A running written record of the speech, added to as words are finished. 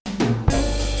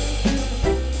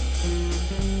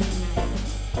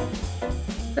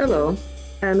Hello,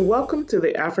 and welcome to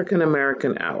the African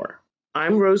American Hour.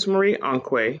 I'm Rosemarie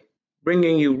Onwukwe,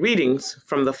 bringing you readings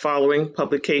from the following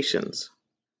publications: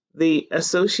 the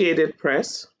Associated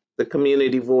Press, the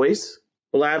Community Voice,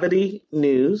 Blavity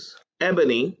News,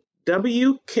 Ebony,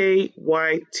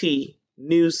 WKYT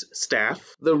News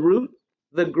Staff, The Root,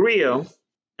 the Grio,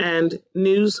 and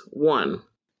News One.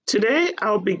 Today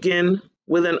I'll begin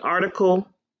with an article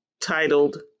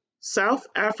titled South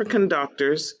African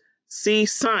Doctors See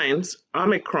Signs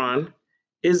Omicron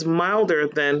is Milder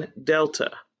than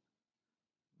Delta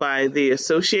by the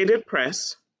Associated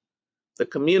Press, the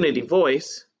Community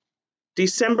Voice,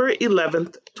 December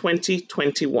 11th,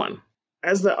 2021.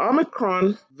 As the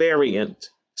Omicron variant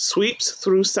sweeps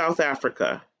through South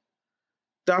Africa,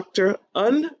 Dr.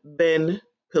 Unben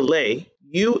Pillay,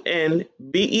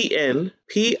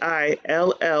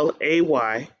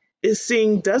 Unbenpillay, is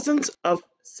seeing dozens of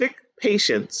sick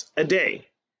patients a day.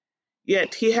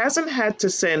 Yet he hasn't had to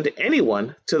send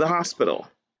anyone to the hospital.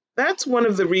 That's one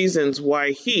of the reasons why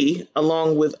he,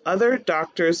 along with other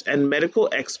doctors and medical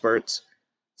experts,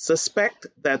 suspect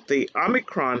that the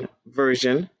Omicron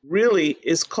version really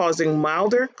is causing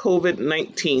milder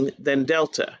COVID-19 than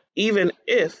Delta, even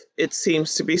if it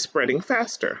seems to be spreading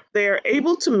faster. They are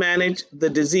able to manage the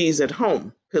disease at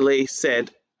home, Pillay said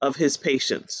of his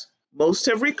patients. Most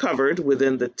have recovered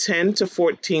within the 10 to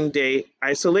 14-day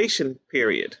isolation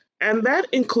period. And that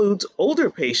includes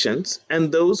older patients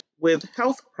and those with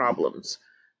health problems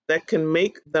that can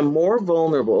make them more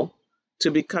vulnerable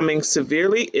to becoming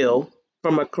severely ill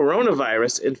from a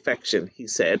coronavirus infection, he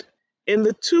said. In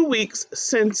the 2 weeks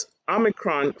since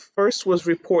Omicron first was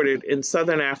reported in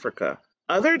Southern Africa,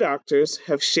 other doctors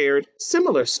have shared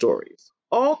similar stories.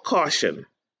 All caution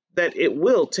that it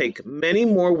will take many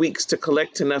more weeks to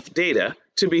collect enough data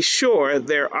to be sure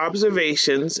their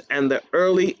observations and the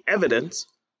early evidence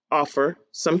offer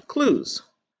some clues.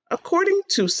 According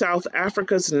to South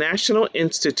Africa's National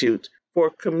Institute for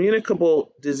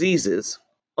Communicable Diseases,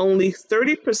 only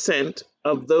 30%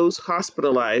 of those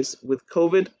hospitalized with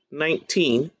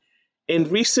COVID-19 in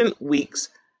recent weeks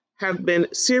have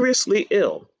been seriously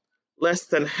ill, less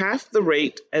than half the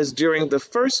rate as during the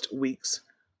first weeks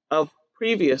of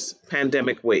previous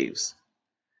pandemic waves.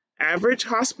 Average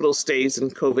hospital stays in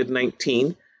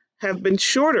COVID-19 have been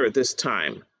shorter this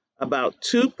time, about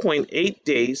 2.8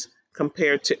 days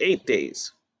compared to 8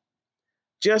 days.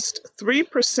 Just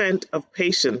 3% of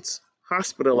patients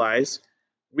hospitalized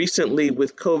recently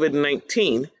with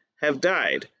COVID-19 have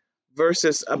died,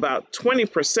 versus about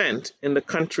 20% in the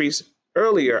country's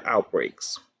earlier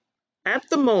outbreaks. At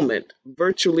the moment,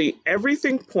 virtually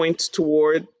everything points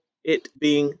toward it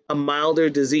being a milder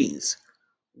disease.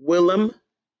 Willem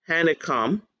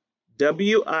Hanekom,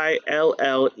 Willem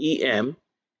Hanekom,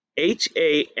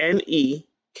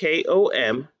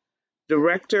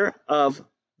 director of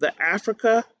the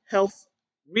Africa Health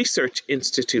Research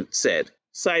Institute, said,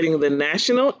 citing the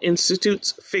National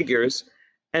Institute's figures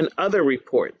and other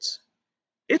reports.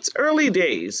 It's early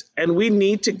days, and we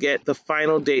need to get the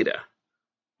final data.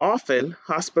 Often,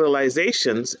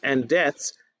 hospitalizations and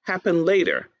deaths happen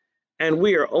later, and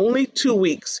we are only 2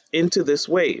 weeks into this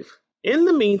wave. In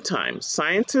the meantime,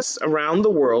 scientists around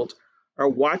the world are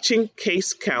watching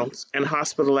case counts and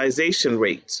hospitalization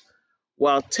rates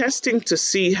while testing to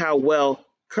see how well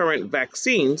current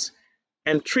vaccines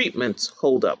and treatments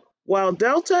hold up. While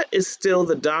Delta is still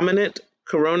the dominant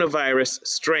coronavirus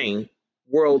strain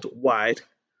worldwide,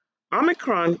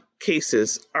 Omicron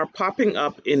cases are popping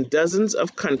up in dozens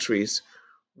of countries,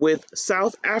 with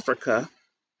South Africa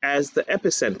as the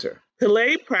epicenter.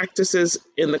 Pillay practices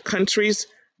in the country's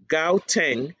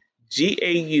Gauteng,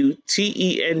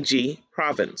 Gauteng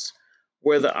province,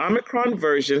 where the Omicron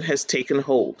version has taken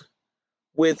hold.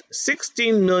 With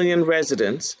 16 million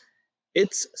residents,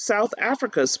 it's South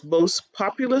Africa's most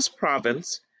populous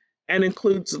province and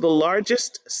includes the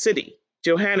largest city,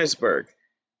 Johannesburg,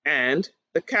 and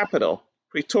the capital,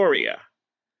 Pretoria.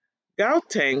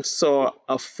 Gauteng saw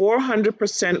a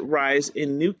 400% rise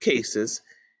in new cases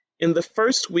in the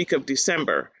first week of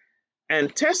December,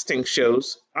 and testing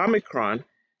shows Omicron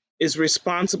is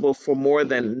responsible for more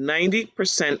than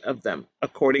 90% of them,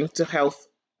 according to health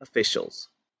officials.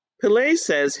 Pillay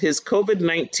says his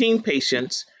COVID-19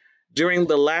 patients during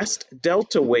the last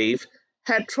Delta wave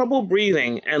had trouble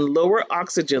breathing and lower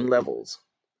oxygen levels.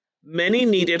 Many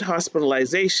needed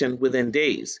hospitalization within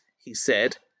days, he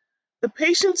said. The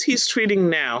patients he's treating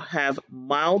now have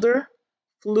milder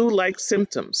flu-like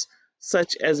symptoms,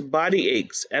 such as body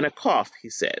aches and a cough, he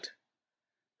said.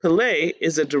 Pillay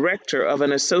is a director of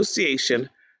an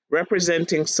association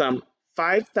representing some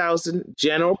 5,000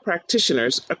 general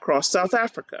practitioners across South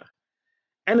Africa,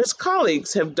 and his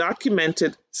colleagues have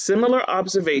documented similar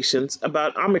observations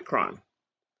about Omicron.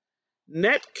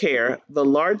 Netcare, the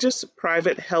largest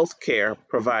private healthcare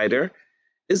provider,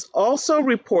 is also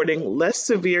reporting less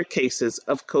severe cases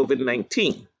of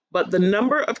COVID-19, but the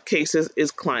number of cases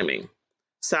is climbing.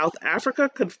 South Africa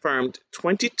confirmed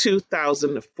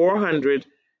 22,400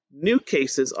 new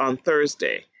cases on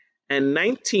Thursday and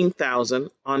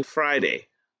 19,000 on Friday,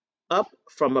 up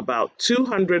from about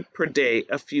 200 per day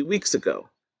a few weeks ago.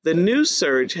 The new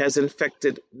surge has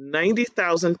infected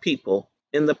 90,000 people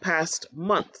in the past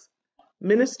month.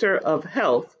 Minister of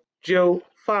Health Joe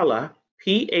Fala,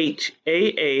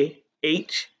 PHAAHLA,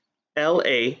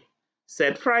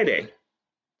 said Friday.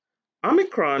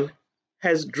 Omicron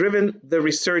has driven the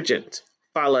resurgence,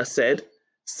 Fala said,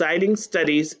 citing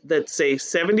studies that say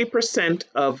 70%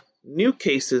 of new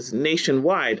cases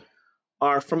nationwide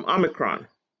are from Omicron.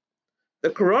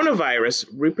 The coronavirus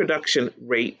reproduction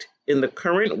rate in the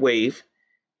current wave,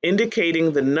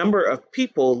 indicating the number of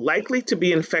people likely to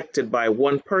be infected by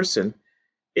one person,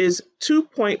 is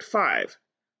 2.5,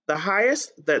 the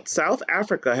highest that South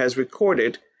Africa has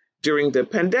recorded during the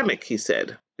pandemic, he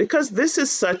said. Because this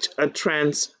is such a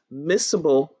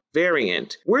transmissible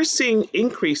variant, we're seeing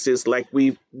increases like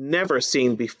we've never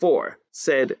seen before,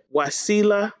 said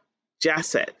Wasila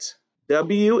Jassat,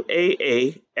 WASILA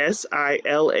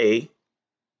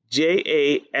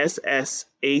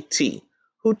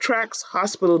who tracks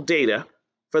hospital data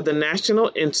for the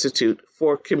National Institute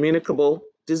for Communicable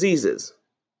Diseases.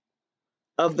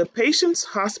 Of the patients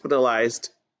hospitalized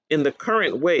in the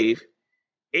current wave,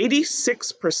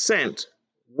 86%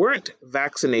 weren't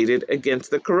vaccinated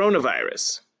against the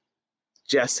coronavirus,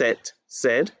 Jassat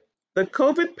said. The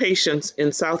COVID patients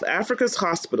in South Africa's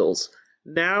hospitals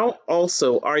now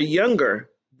also are younger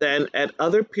than at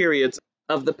other periods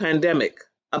of the pandemic.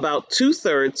 About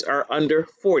 2/3 are under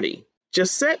 40.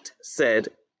 Jassat said,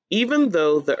 even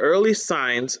though the early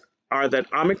signs are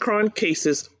that Omicron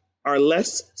cases are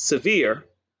less severe,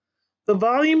 the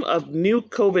volume of new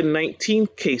COVID-19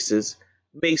 cases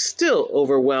may still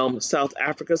overwhelm South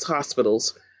Africa's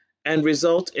hospitals and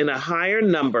result in a higher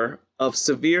number of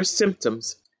severe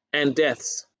symptoms and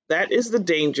deaths. That is the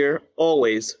danger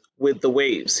always with the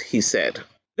waves, he said.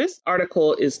 This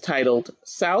article is titled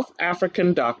South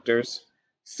African Doctors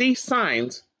See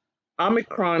Signs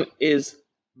Omicron is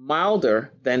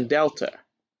Milder Than Delta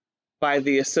by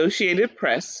the Associated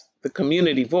Press, the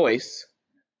Community Voice,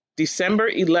 December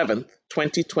 11th,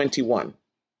 2021.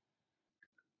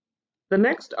 The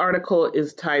next article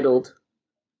is titled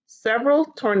Several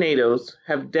Tornadoes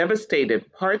Have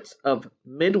Devastated Parts of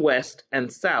Midwest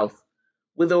and South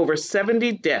with over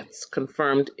 70 deaths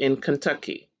confirmed in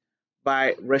Kentucky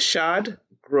by Rashad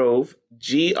Grove,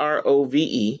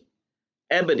 Grove,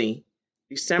 Ebony,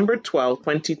 December 12,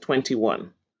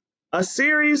 2021. A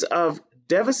series of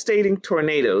devastating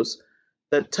tornadoes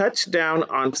that touched down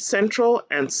on central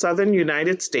and southern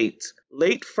United States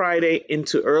late Friday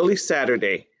into early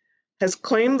Saturday has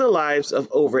claimed the lives of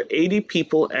over 80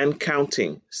 people and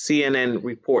counting, CNN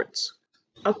reports.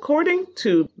 According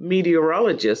to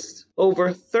meteorologists,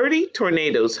 over 30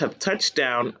 tornadoes have touched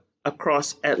down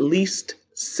across at least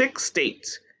 6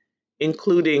 states,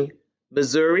 including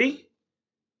Missouri,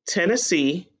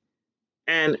 Tennessee,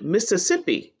 and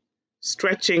Mississippi,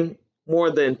 stretching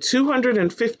more than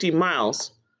 250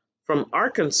 miles from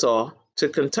Arkansas to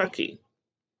Kentucky.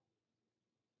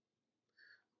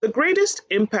 The greatest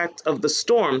impact of the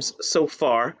storms so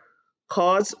far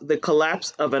caused the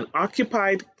collapse of an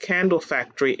occupied candle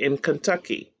factory in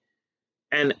Kentucky,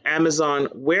 an Amazon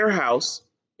warehouse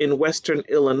in western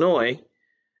Illinois,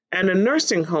 and a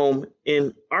nursing home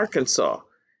in Arkansas,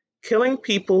 killing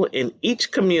people in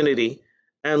each community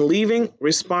and leaving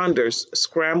responders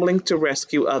scrambling to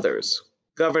rescue others.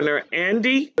 Governor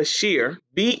Andy Beshear,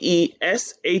 Beshear,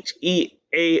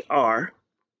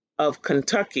 of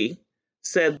Kentucky,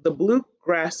 said the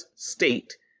bluegrass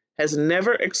state has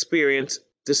never experienced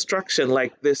destruction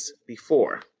like this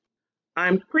before.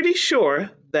 I'm pretty sure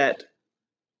that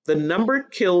the number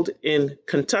killed in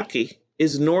Kentucky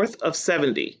is north of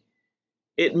 70.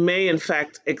 It may in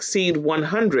fact exceed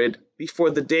 100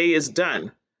 before the day is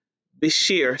done,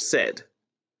 Beshear said.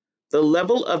 The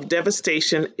level of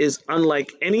devastation is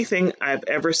unlike anything I've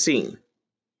ever seen.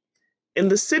 In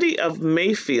the city of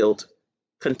Mayfield,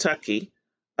 Kentucky,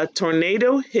 a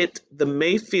tornado hit the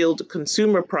Mayfield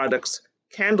Consumer Products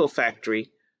candle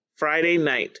factory Friday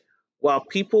night while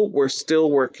people were still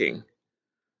working.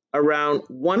 Around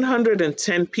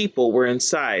 110 people were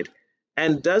inside,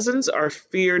 and dozens are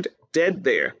feared dead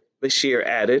there, Beshear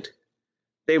added.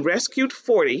 They rescued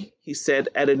 40, he said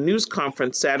at a news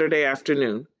conference Saturday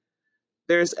afternoon.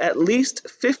 There's at least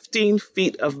 15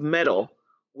 feet of metal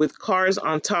with cars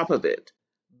on top of it,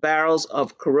 barrels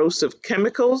of corrosive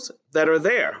chemicals that are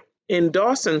there. In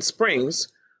Dawson Springs,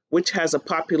 which has a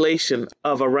population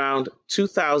of around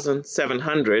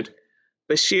 2,700,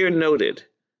 Bashir noted,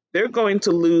 they're going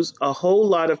to lose a whole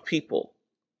lot of people.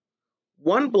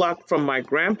 One block from my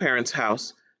grandparents'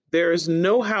 house, there is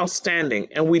no house standing,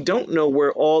 and we don't know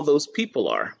where all those people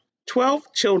are.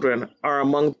 12 children are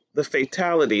among the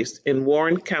fatalities in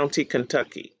Warren County,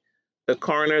 Kentucky, the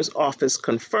coroner's office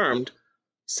confirmed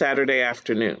Saturday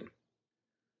afternoon.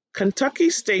 Kentucky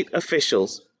state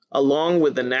officials, along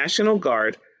with the National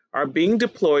Guard, are being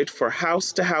deployed for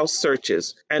house-to-house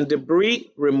searches and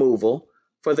debris removal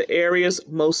for the areas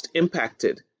most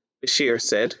impacted, Bashir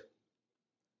said.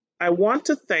 I want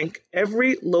to thank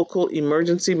every local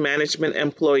emergency management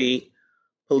employee,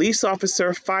 police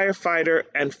officer, firefighter,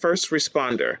 and first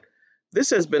responder.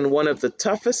 This has been one of the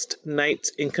toughest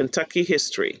nights in Kentucky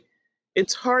history.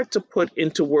 It's hard to put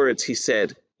into words, he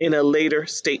said in a later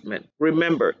statement.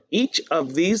 Remember, each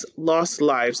of these lost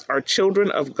lives are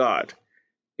children of God,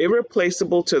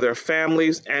 irreplaceable to their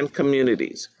families and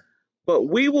communities. But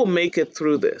we will make it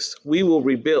through this. We will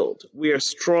rebuild. We are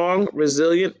strong,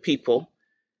 resilient people,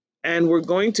 and we're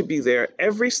going to be there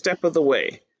every step of the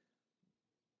way.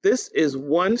 This is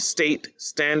one state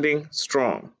standing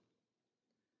strong.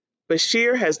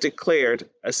 Bashir has declared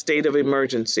a state of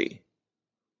emergency.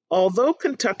 Although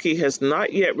Kentucky has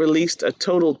not yet released a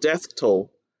total death toll,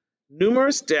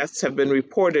 numerous deaths have been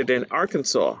reported in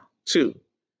Arkansas, 2,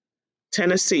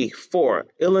 Tennessee, 4,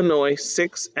 Illinois,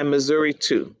 6, and Missouri,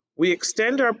 2. We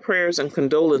extend our prayers and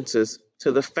condolences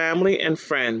to the family and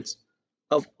friends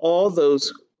of all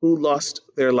those who lost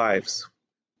their lives.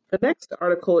 The next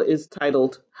article is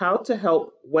titled, How to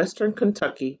Help Western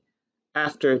Kentucky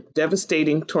After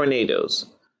Devastating Tornadoes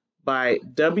by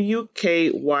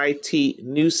WKYT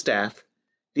News Staff,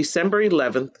 December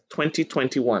 11,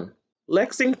 2021.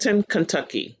 Lexington,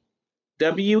 Kentucky,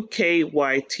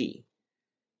 WKYT.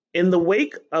 In the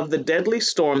wake of the deadly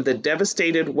storm that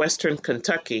devastated Western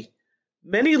Kentucky,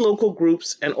 many local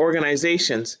groups and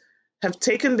organizations have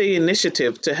taken the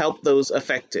initiative to help those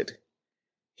affected.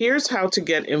 Here's how to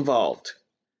get involved.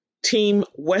 Team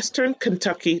Western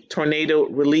Kentucky Tornado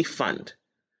Relief Fund.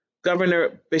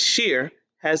 Governor Bashir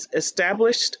has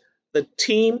established the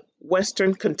Team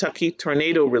Western Kentucky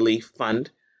Tornado Relief Fund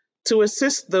to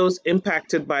assist those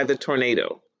impacted by the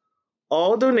tornado.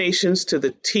 All donations to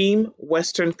the Team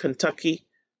Western Kentucky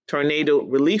Tornado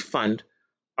Relief Fund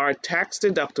are tax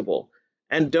deductible,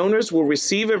 and donors will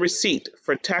receive a receipt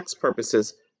for tax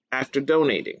purposes after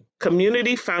donating.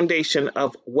 Community Foundation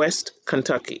of West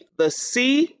Kentucky. The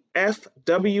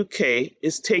CFWK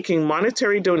is taking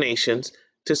monetary donations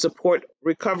to support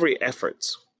recovery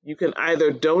efforts. You can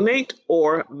either donate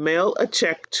or mail a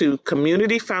check to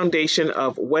Community Foundation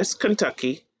of West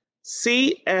Kentucky,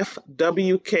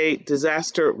 CFWK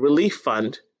Disaster Relief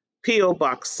Fund, P.O.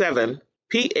 Box 7,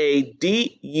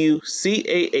 PADUCAH,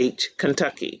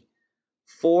 Kentucky,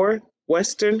 4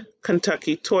 Western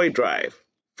Kentucky Toy Drive.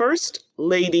 First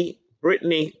Lady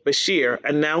Brittany Bashir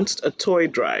announced a toy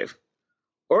drive.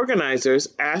 Organizers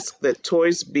asked that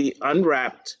toys be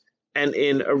unwrapped and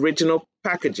in original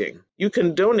packaging. You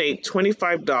can donate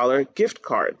 $25 gift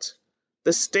cards.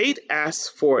 The state asks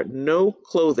for no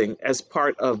clothing as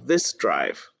part of this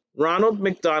drive. Ronald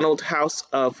McDonald House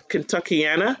of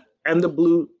Kentuckiana and the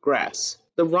Bluegrass.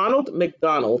 The Ronald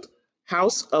McDonald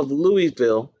House of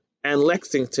Louisville and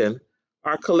Lexington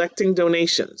are collecting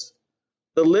donations.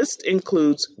 The list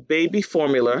includes baby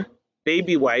formula,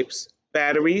 baby wipes,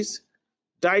 batteries,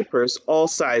 diapers all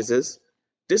sizes,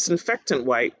 disinfectant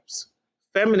wipes,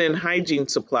 feminine hygiene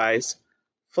supplies,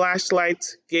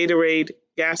 flashlights, Gatorade,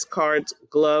 gas cards,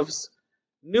 gloves,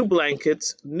 new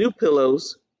blankets, new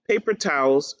pillows, paper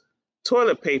towels,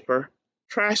 toilet paper,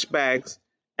 trash bags,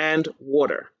 and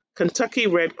water. Kentucky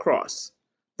Red Cross.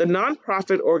 The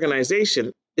nonprofit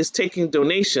organization is taking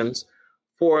donations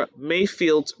for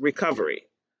Mayfield's recovery.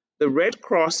 The Red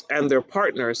Cross and their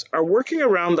partners are working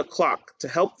around the clock to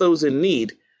help those in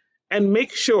need and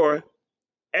make sure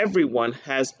everyone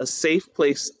has a safe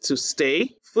place to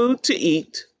stay, food to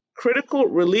eat, critical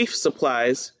relief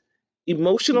supplies,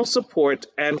 emotional support,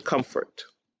 and comfort.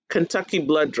 Kentucky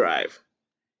Blood Drive.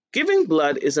 Giving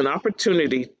blood is an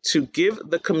opportunity to give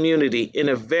the community in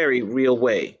a very real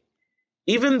way.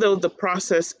 Even though the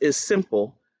process is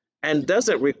simple and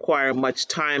doesn't require much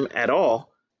time at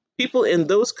all, people in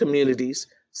those communities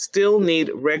still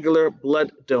need regular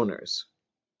blood donors.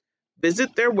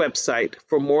 Visit their website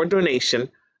for more information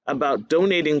about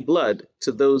donating blood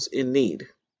to those in need.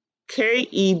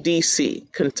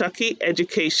 KEDC, Kentucky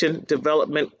Education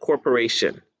Development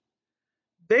Corporation.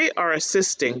 They are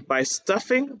assisting by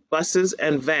stuffing buses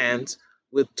and vans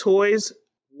with toys,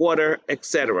 water,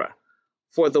 etc.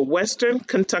 for the Western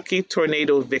Kentucky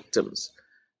tornado victims.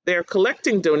 They are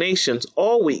collecting donations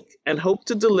all week and hope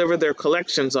to deliver their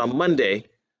collections on Monday,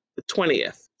 the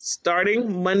 20th.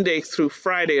 Starting Monday through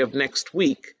Friday of next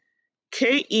week,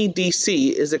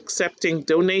 KEDC is accepting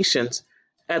donations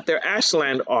at their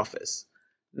Ashland office,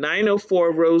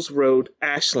 904 Rose Road,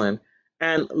 Ashland,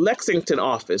 and Lexington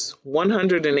office,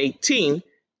 118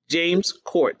 James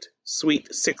Court,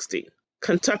 Suite 60.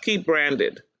 Kentucky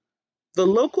branded. The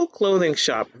local clothing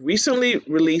shop recently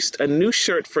released a new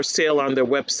shirt for sale on their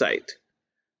website.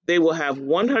 They will have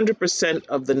 100%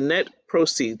 of the net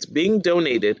proceeds being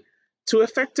donated to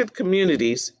affected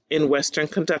communities in Western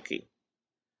Kentucky.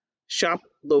 Shop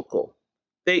local.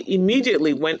 They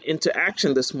immediately went into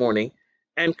action this morning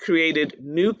and created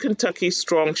new Kentucky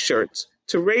Strong shirts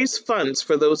to raise funds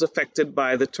for those affected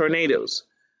by the tornadoes.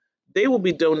 They will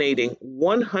be donating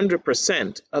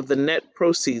 100% of the net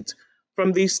proceeds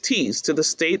from these tees to the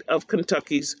state of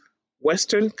Kentucky's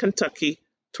Western Kentucky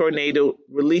Tornado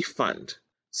Relief Fund,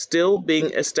 still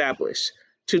being established,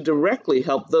 to directly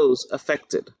help those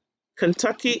affected.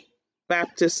 Kentucky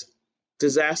Baptist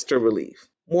Disaster Relief.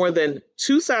 More than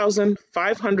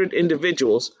 2,500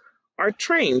 individuals are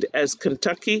trained as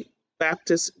Kentucky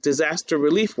Baptist disaster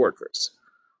relief workers.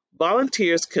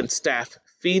 Volunteers can staff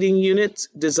feeding units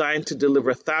designed to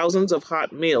deliver thousands of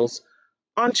hot meals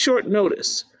on short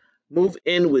notice, move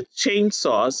in with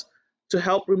chainsaws to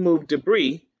help remove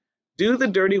debris, do the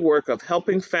dirty work of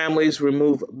helping families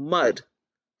remove mud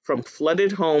from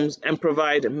flooded homes, and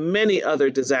provide many other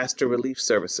disaster relief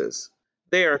services.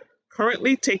 They are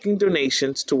currently taking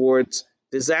donations towards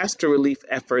disaster relief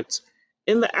efforts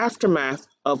in the aftermath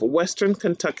of Western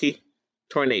Kentucky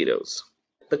tornadoes.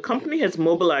 The company has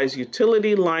mobilized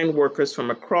utility line workers from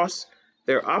across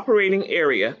their operating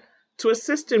area to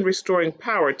assist in restoring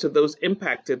power to those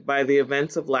impacted by the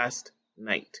events of last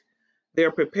night. They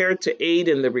are prepared to aid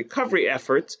in the recovery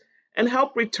efforts and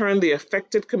help return the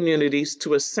affected communities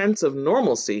to a sense of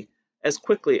normalcy as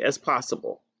quickly as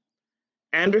possible.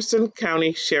 Anderson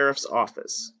County Sheriff's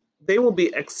Office. They will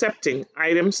be accepting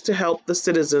items to help the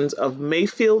citizens of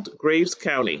Mayfield, Graves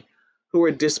County, who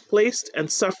are displaced and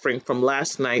suffering from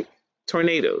last night's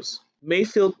tornadoes.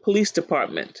 Mayfield Police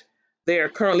Department. They are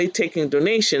currently taking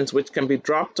donations which can be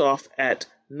dropped off at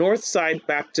Northside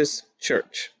Baptist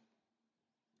Church.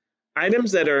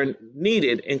 Items that are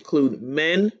needed include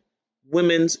men,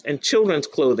 women's, and children's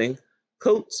clothing,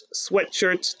 coats,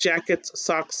 sweatshirts, jackets,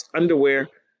 socks, underwear,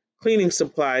 cleaning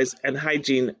supplies, and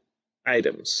hygiene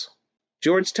items.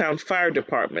 Georgetown Fire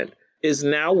Department is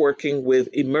now working with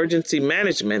emergency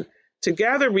management to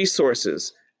gather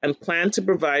resources and plan to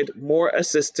provide more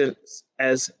assistance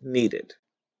as needed.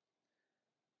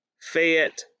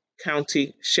 Fayette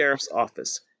County Sheriff's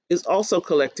Office is also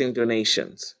collecting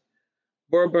donations.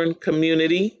 Bourbon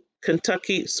Community,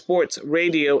 Kentucky Sports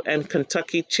Radio, and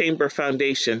Kentucky Chamber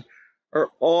Foundation are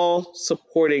all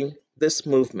supporting this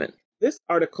movement. This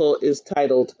article is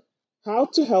titled, How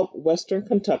to Help Western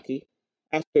Kentucky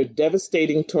After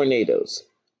Devastating Tornadoes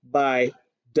by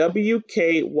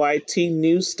WKYT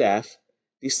News Staff,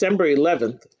 December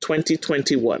 11th,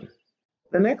 2021.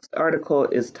 The next article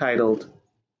is titled,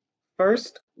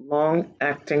 First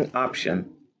Long-Acting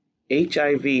Option,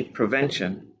 HIV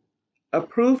Prevention,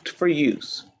 Approved for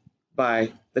Use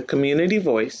by The Community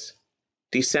Voice,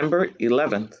 December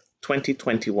 11th,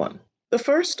 2021. The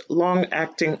first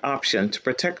long-acting option to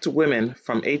protect women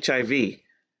from HIV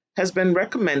has been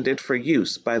recommended for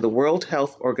use by the World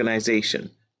Health Organization,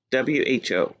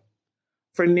 WHO.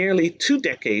 For nearly 2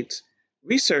 decades,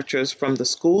 researchers from the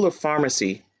School of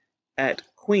Pharmacy at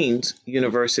Queen's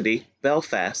University,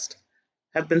 Belfast,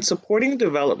 have been supporting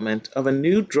development of a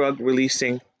new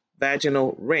drug-releasing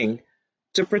vaginal ring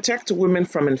to protect women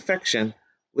from infection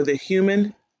with a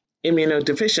human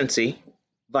immunodeficiency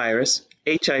virus,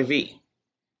 HIV.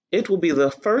 It will be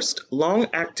the first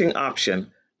long-acting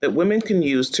option that women can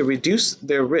use to reduce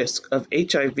their risk of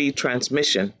HIV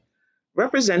transmission,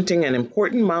 representing an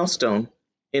important milestone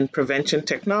in prevention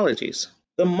technologies.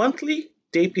 The monthly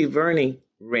Dapivirine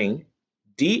ring,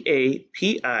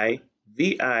 DAPIVIRINE,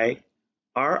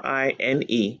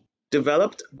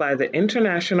 developed by the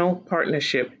International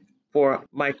Partnership for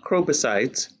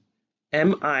Microbicides,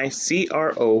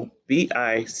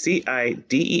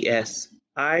 MICROBICIDES,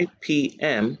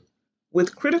 IPM,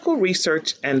 with critical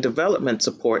research and development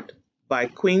support by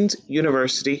Queen's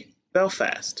University,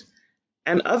 Belfast,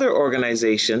 and other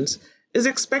organizations, is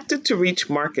expected to reach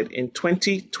market in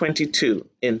 2022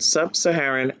 in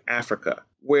sub-Saharan Africa,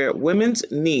 where women's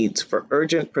needs for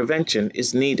urgent prevention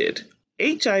is needed.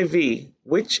 HIV,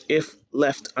 which if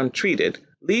left untreated,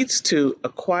 leads to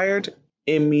acquired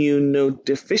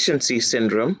immunodeficiency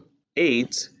syndrome,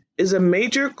 AIDS, is a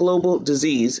major global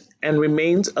disease and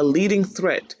remains a leading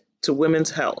threat to women's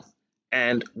health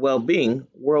and well-being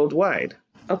worldwide.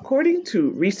 According to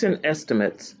recent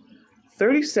estimates,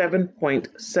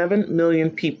 37.7 million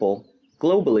people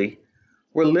globally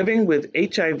were living with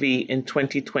HIV in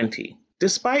 2020.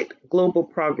 Despite global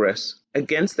progress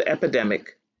against the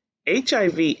epidemic,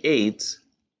 HIV/AIDS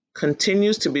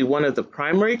continues to be one of the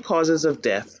primary causes of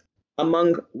death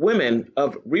among women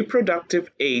of reproductive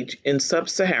age in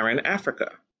sub-Saharan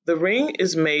Africa. The ring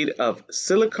is made of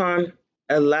silicone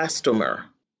elastomer,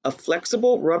 a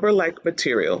flexible rubber-like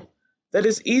material that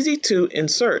is easy to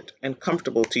insert and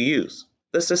comfortable to use.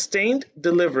 The sustained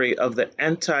delivery of the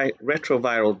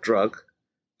antiretroviral drug,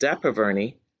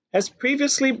 dapivirine, has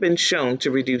previously been shown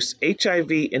to reduce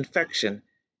HIV infection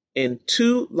in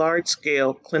 2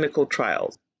 large-scale clinical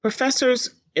trials. Professors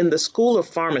in the School of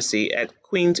Pharmacy at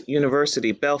Queen's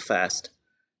University Belfast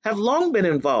have long been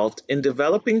involved in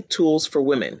developing tools for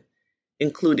women,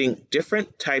 including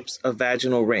different types of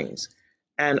vaginal rings,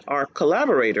 and are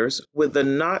collaborators with the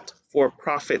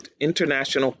not-for-profit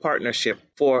International Partnership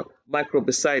for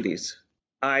Microbicides,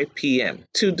 IPM,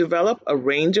 to develop a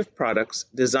range of products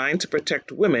designed to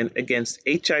protect women against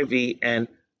HIV and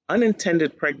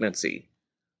unintended pregnancy,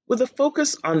 with a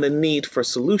focus on the need for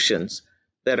solutions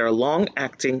that are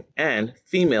long-acting and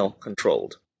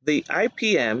female-controlled. The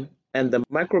IPM and the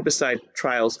Microbicide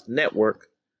Trials Network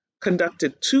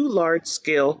conducted 2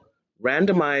 large-scale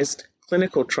randomized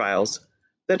clinical trials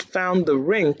that found the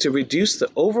ring to reduce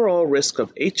the overall risk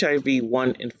of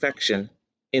HIV-1 infection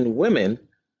in women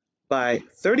by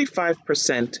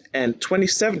 35% and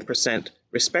 27%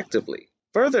 respectively.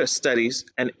 Further studies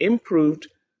and improved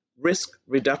risk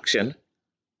reduction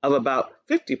of about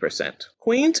 50%.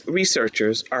 Queen's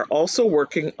researchers are also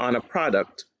working on a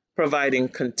product providing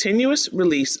continuous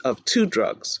release of 2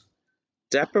 drugs,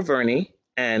 dapivirine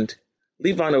and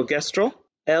levonorgestrel,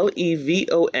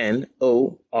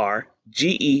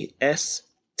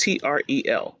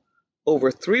 levonorgestrel,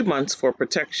 over 3 months for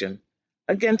protection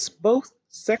against both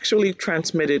sexually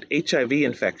transmitted HIV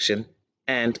infection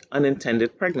and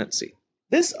unintended pregnancy.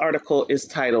 This article is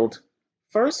titled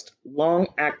First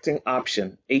Long-Acting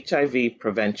Option HIV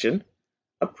Prevention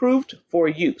Approved for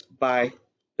Use by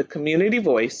the Community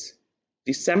Voice,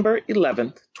 December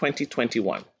 11,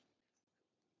 2021.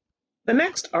 The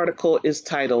next article is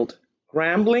titled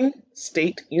Grambling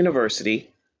State University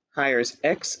Hires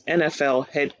Ex-NFL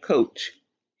Head Coach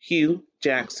Hugh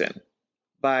Jackson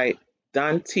by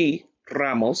Dante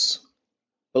Ramos,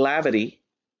 Blavity,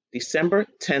 December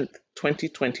 10,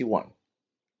 2021.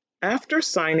 After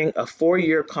signing a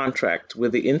 4-year contract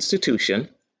with the institution,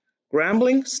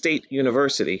 Grambling State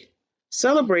University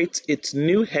celebrates its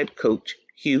new head coach,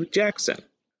 Hugh Jackson.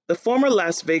 The former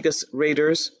Las Vegas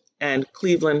Raiders and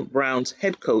Cleveland Browns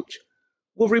head coach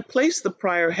will replace the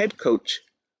prior head coach,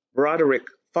 Broderick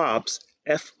Fobbs,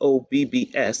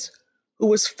 Fobbs, who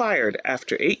was fired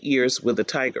after 8 years with the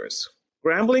Tigers.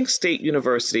 Grambling State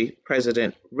University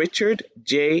President Richard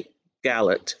J.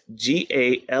 Gallott,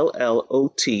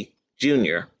 Gallot,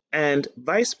 Jr., and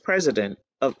Vice President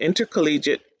of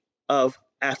Intercollegiate of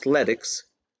Athletics,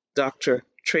 Dr.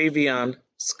 Travion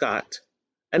Scott,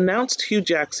 announced Hugh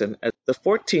Jackson as the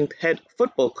 14th head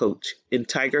football coach in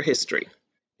Tiger history.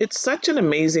 It's such an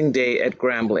amazing day at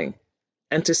Grambling,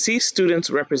 and to see students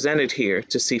represented here,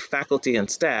 to see faculty and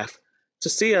staff, to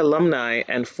see alumni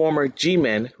and former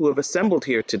G-men who have assembled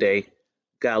here today,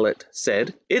 Gallott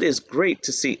said. It is great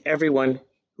to see everyone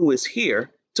who is here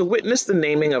to witness the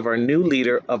naming of our new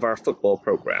leader of our football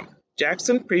program.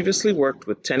 Jackson previously worked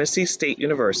with Tennessee State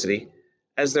University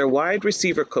as their wide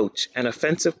receiver coach and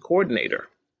offensive coordinator.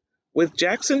 With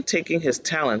Jackson taking his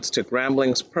talents to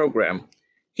Grambling's program,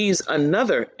 he's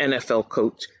another NFL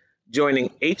coach joining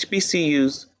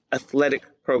HBCU's athletic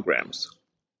programs.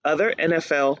 Other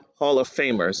NFL Hall of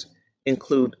Famers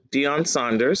include Deion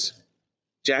Sanders,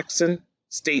 Jackson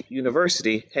State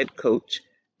University head coach,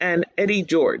 and Eddie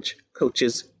George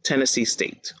coaches Tennessee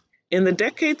State. In the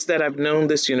decades that I've known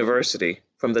this university,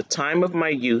 from the time of my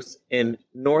youth in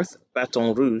North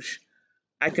Baton Rouge,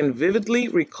 I can vividly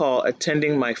recall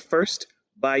attending my first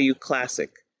Bayou Classic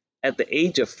at the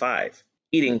age of 5,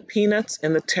 eating peanuts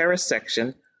in the terrace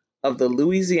section of the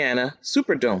Louisiana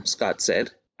Superdome, Scott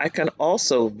said. I can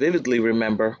also vividly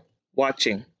remember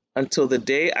watching until the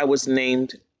day I was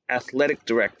named athletic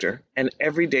director and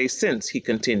every day since, he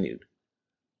continued.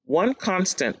 One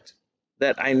constant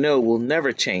that I know will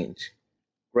never change: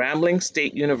 Grambling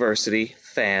State University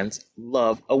fans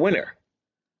love a winner.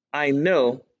 I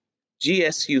know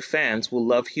GSU fans will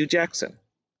love Hugh Jackson.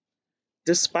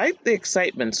 Despite the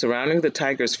excitement surrounding the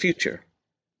Tigers' future,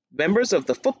 members of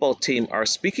the football team are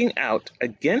speaking out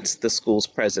against the school's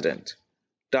president.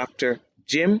 Dr.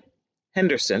 Jim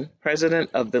Henderson, president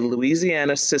of the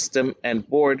Louisiana System and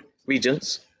Board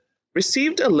Regents,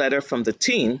 received a letter from the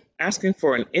team asking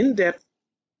for an in-depth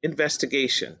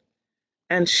investigation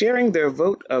and sharing their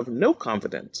vote of no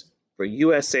confidence for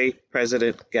USA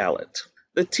President Gallant.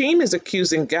 The team is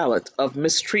accusing Gallant of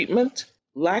mistreatment,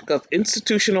 lack of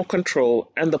institutional control,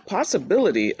 and the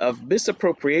possibility of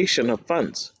misappropriation of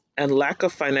funds and lack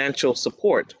of financial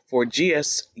support for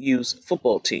GSU's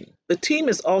football team. The team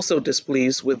is also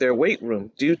displeased with their weight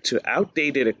room due to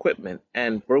outdated equipment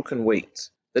and broken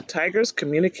weights. The Tigers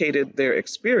communicated their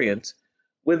experience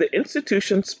with the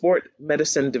institution's sport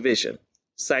medicine division,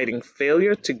 citing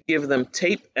failure to give them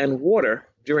tape and water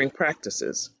during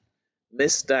practices,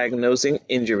 misdiagnosing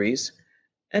injuries,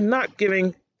 and not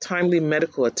giving timely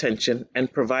medical attention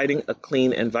and providing a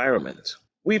clean environment.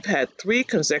 We've had 3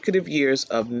 consecutive years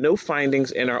of no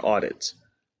findings in our audits.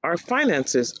 Our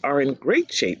finances are in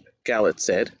great shape, Gallant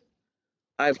said.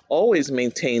 I've always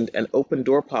maintained an open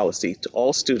door policy to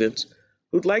all students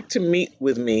who'd like to meet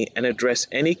with me and address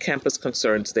any campus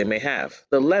concerns they may have.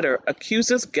 The letter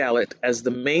accuses Gallant as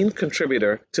the main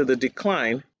contributor to the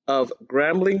decline of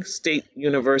Grambling State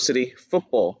University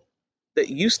football that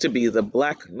used to be the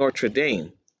Black Notre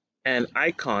Dame, an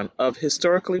icon of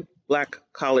historically Black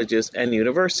colleges and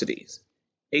universities,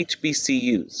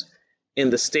 HBCUs, in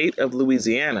the state of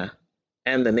Louisiana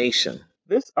and the nation.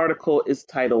 This article is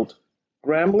titled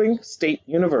Grambling State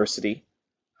University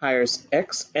Hires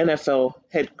Ex-NFL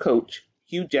Head Coach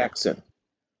Hugh Jackson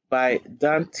by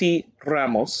Dante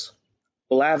Ramos,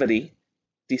 Blavity,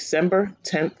 December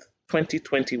 10th,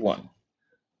 2021.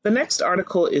 The next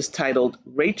article is titled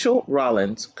Rachel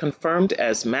Rollins Confirmed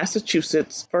as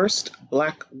Massachusetts' First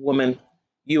Black Woman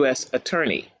U.S.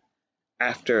 Attorney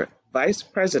after Vice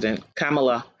President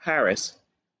Kamala Harris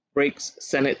breaks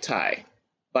Senate tie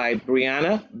by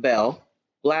Brianna Bell,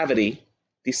 Blavity,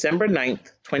 December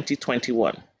 9th,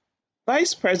 2021.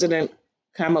 Vice President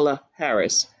Kamala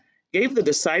Harris gave the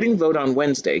deciding vote on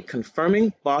Wednesday,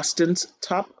 confirming Boston's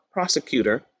top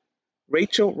prosecutor,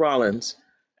 Rachel Rollins,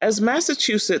 as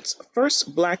Massachusetts'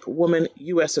 first Black woman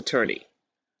U.S. Attorney.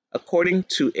 According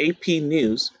to AP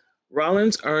News,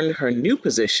 Rollins earned her new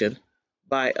position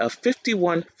by a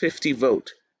 51-50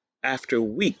 vote after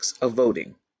weeks of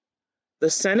voting. The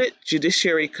Senate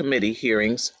Judiciary Committee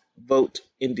hearings vote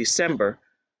in December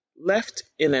left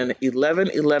in an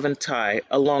 11-11 tie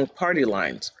along party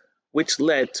lines, which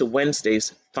led to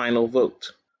Wednesday's final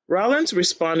vote. Rollins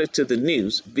responded to the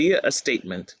news via a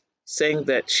statement, saying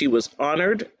that she was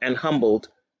honored and humbled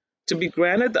to be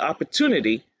granted the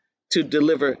opportunity to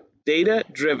deliver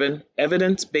data-driven,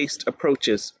 evidence-based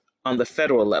approaches on the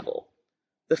federal level.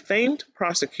 The famed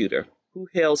prosecutor, who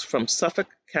hails from Suffolk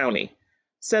County,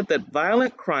 said that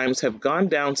violent crimes have gone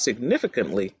down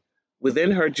significantly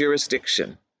within her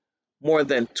jurisdiction, more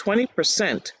than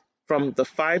 20% from the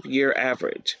 5-year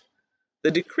average.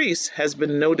 The decrease has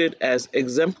been noted as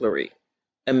exemplary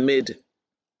amid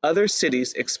other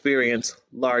cities experience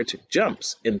large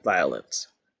jumps in violence.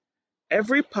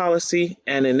 Every policy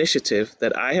and initiative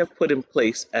that I have put in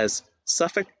place as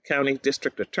Suffolk County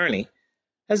District Attorney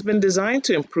has been designed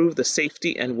to improve the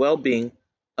safety and well-being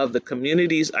of the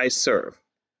communities I serve,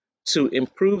 to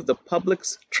improve the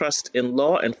public's trust in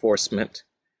law enforcement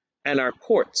and our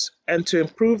courts, and to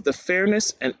improve the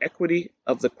fairness and equity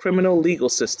of the criminal legal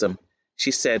system,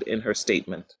 she said in her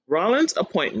statement. Rollins'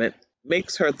 appointment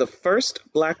makes her the first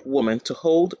Black woman to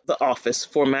hold the office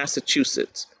for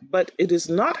Massachusetts, but it is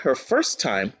not her first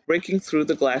time breaking through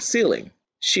the glass ceiling.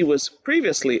 She was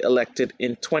previously elected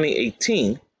in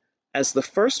 2018 as the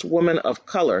first woman of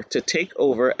color to take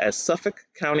over as Suffolk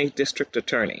County District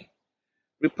Attorney.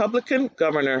 Republican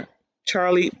Governor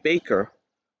Charlie Baker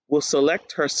will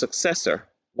select her successor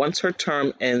once her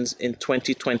term ends in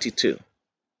 2022.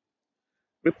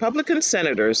 Republican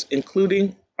senators,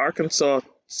 including Arkansas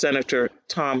Senator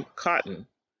Tom Cotton,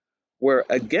 were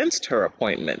against her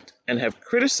appointment and have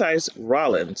criticized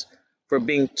Rollins for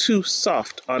being too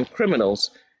soft on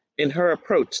criminals in her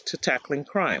approach to tackling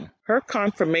crime. Her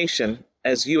confirmation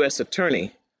as U.S.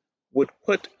 Attorney would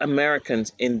put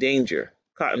Americans in danger,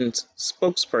 Cotton's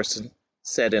spokesperson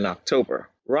said in October.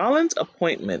 Rollins'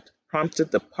 appointment prompted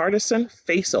the partisan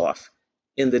face-off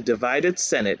in the divided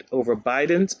Senate over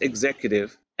Biden's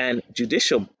executive and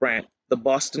judicial branch, the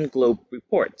Boston Globe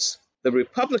reports. The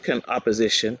Republican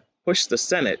opposition pushed the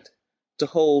Senate to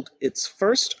hold its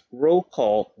first roll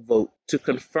call vote to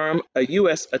confirm a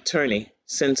U.S. attorney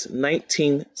since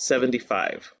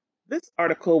 1975. This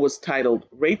article was titled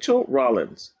Rachel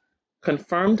Rollins,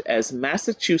 confirmed as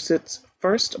Massachusetts'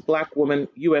 first Black woman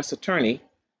U.S. attorney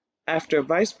after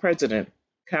Vice President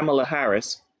Kamala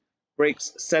Harris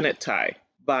breaks Senate tie,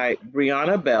 by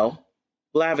Brianna Bell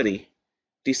Blavity,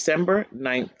 December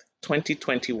 9,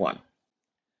 2021.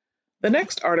 The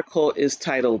next article is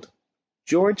titled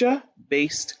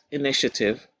Georgia-based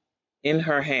initiative in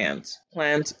her hands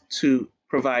plans to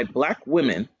provide Black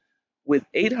women with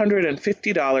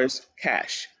 $850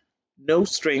 cash, no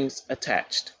strings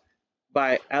attached,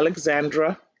 by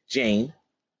Alexandra Jane,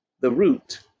 The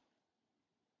Root,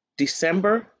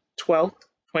 December 12,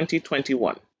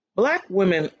 2021. Black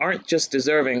women aren't just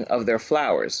deserving of their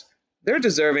flowers, they're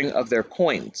deserving of their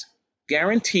coins,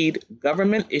 guaranteed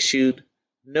government-issued,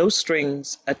 no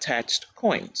strings attached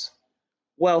coins.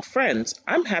 Well, friends,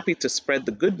 I'm happy to spread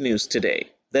the good news today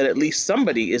that at least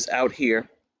somebody is out here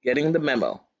getting the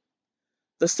memo.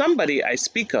 The somebody I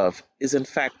speak of is in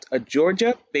fact a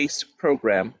Georgia-based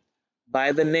program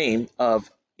by the name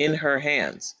of In Her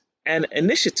Hands, an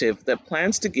initiative that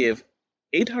plans to give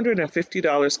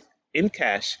 $850 in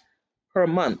cash per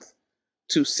month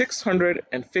to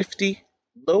 650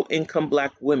 low-income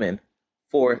Black women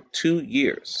for 2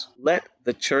 years. Let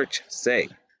the church say.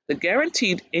 The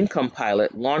Guaranteed Income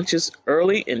Pilot launches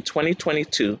early in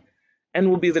 2022 and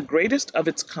will be the greatest of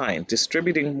its kind,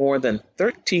 distributing more than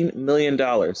 $13 million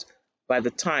by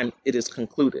the time it is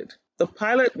concluded. The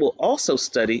pilot will also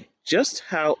study just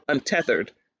how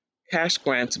untethered cash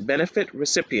grants benefit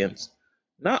recipients,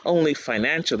 not only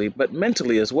financially but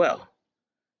mentally as well.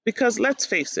 Because let's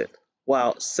face it,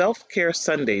 while self-care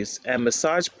Sundays and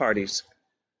massage parties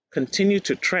continue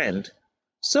to trend,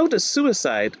 so does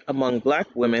suicide among Black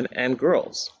women and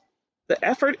girls. The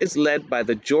effort is led by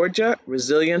the Georgia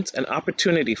Resilience and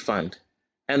Opportunity Fund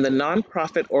and the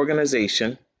nonprofit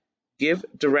organization Give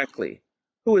Directly,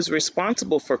 who is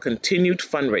responsible for continued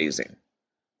fundraising.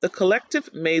 The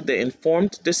collective made the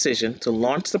informed decision to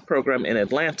launch the program in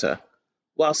Atlanta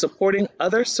while supporting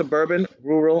other suburban,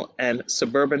 rural, and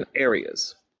suburban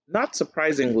areas. Not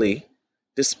surprisingly,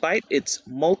 despite its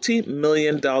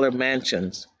multi-million-dollar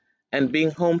mansions and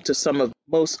being home to some of the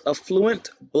most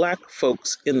affluent Black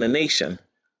folks in the nation,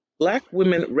 Black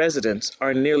women residents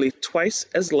are nearly twice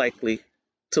as likely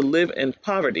to live in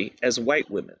poverty as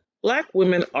white women. Black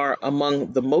women are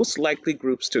among the most likely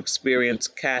groups to experience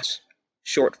cash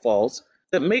shortfalls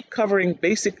that make covering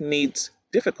basic needs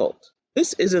difficult.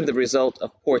 This isn't the result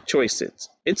of poor choices.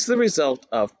 It's the result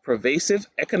of pervasive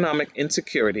economic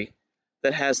insecurity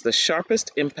that has the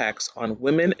sharpest impacts on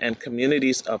women and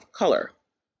communities of color.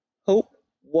 Hope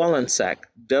Wollensack,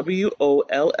 Wollensack,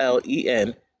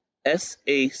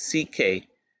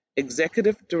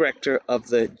 Executive Director of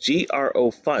the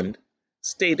GRO Fund,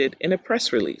 stated in a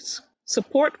press release.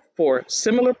 Support for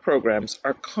similar programs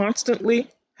are constantly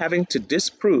having to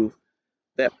disprove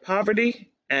that poverty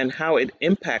and how it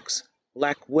impacts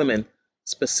Black women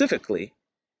specifically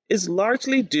is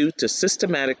largely due to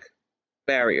systematic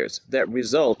barriers that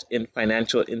result in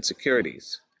financial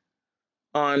insecurities.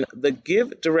 On the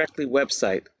Give Directly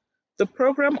website, the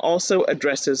program also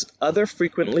addresses other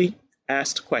frequently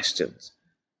asked questions,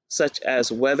 such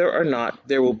as whether or not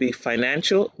there will be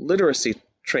financial literacy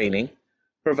training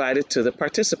provided to the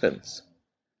participants.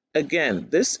 Again,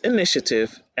 this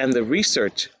initiative and the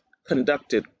research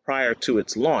conducted prior to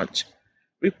its launch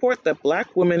report that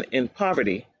Black women in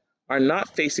poverty are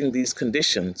not facing these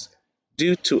conditions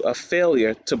due to a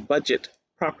failure to budget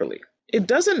properly. It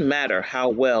doesn't matter how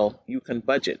well you can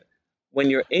budget when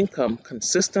your income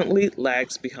consistently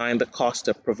lags behind the cost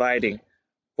of providing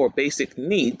for basic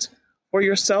needs for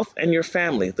yourself and your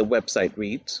family, the website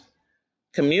reads.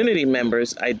 Community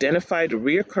members identified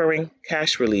recurring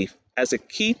cash relief as a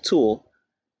key tool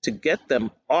to get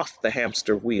them off the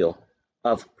hamster wheel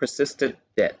of persistent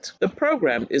debt. The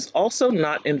program is also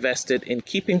not invested in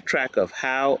keeping track of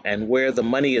how and where the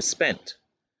money is spent.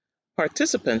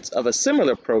 Participants of a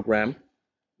similar program,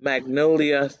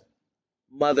 Magnolia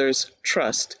Mothers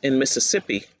Trust in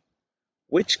Mississippi,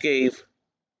 which gave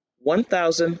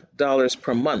 $1,000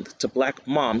 per month to Black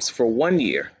moms for 1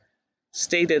 year,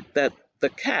 stated that the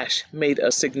cash made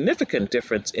a significant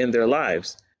difference in their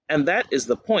lives, and that is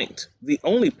the point, the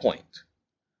only point.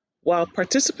 While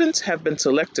participants have been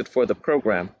selected for the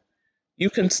program,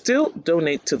 you can still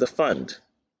donate to the fund.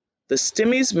 The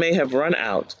stimmies may have run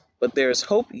out, but there is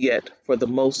hope yet for the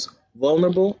most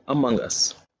vulnerable among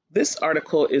us. This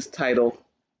article is titled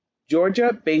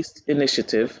Georgia-Based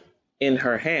Initiative In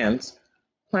Her Hands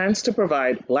plans to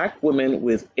provide Black women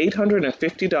with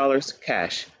 $850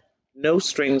 cash, no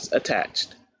strings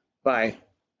attached, by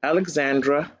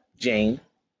Alexandra Jane.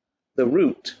 The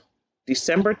Root,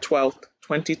 December 12,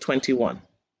 2021.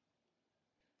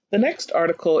 The next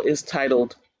article is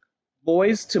titled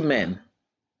Boys to Men,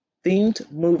 Themed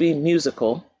Movie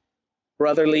Musical,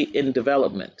 Brotherly in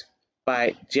Development,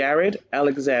 by Jared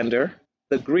Alexander.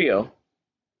 The Grio,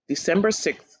 December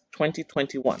 6,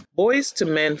 2021. Boys to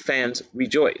Men fans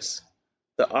rejoice.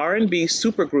 The R&B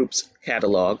supergroup's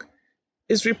catalog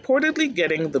is reportedly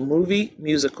getting the movie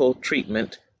musical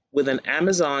treatment with an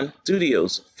Amazon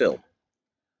Studios film.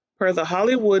 Per The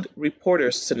Hollywood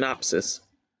Reporter's synopsis,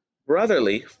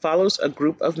 Brotherly follows a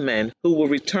group of men who will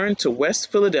return to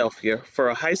West Philadelphia for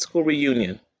a high school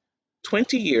reunion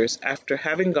 20 years after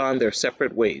having gone their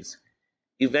separate ways,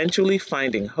 eventually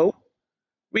finding hope,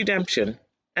 redemption,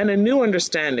 and a new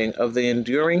understanding of the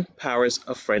enduring powers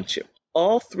of friendship.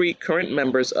 All three current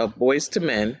members of Boys to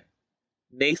Men,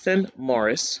 Nathan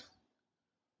Morris,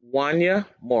 Wanya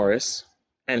Morris,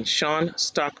 and Sean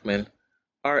Stockman,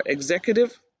 are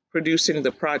executive producing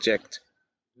the project.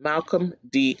 Malcolm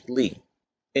D. Lee,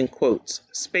 in quotes,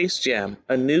 Space Jam,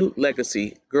 A New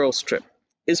Legacy Girls Trip,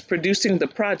 is producing the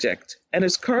project and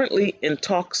is currently in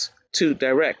talks to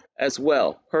direct as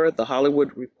well, per The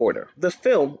Hollywood Reporter. The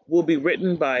film will be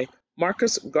written by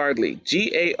Marcus Gardley,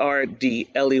 Gardley,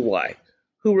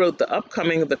 who wrote the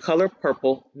upcoming The Color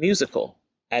Purple musical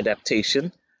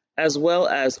adaptation, as well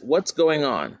as What's Going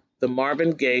On, the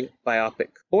Marvin Gaye biopic.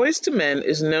 Boys to Men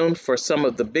is known for some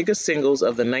of the biggest singles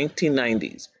of the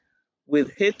 1990s,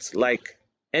 with hits like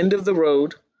End of the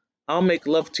Road, I'll Make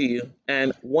Love to You,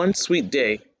 and One Sweet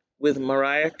Day with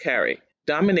Mariah Carey,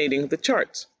 dominating the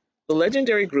charts. The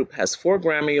legendary group has 4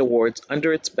 Grammy Awards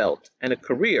under its belt and a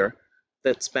career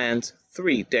that spans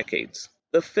 3 decades.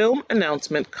 The film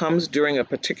announcement comes during a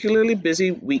particularly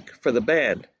busy week for the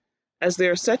band, as they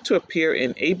are set to appear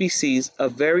in ABC's A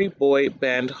Very Boy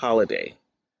Band Holiday.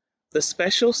 The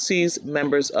special sees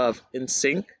members of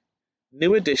NSYNC,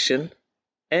 New Edition,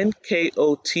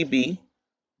 NKOTB,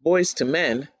 Boys to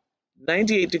Men,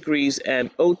 98 Degrees,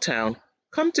 and O-Town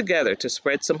come together to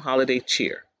spread some holiday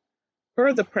cheer.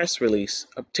 Per the press release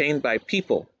obtained by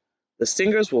People, the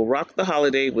singers will rock the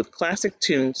holiday with classic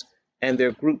tunes and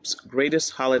their group's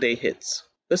greatest holiday hits.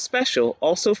 The special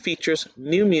also features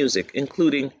new music,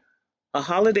 including a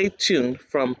holiday tune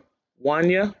from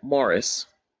Wanya Morris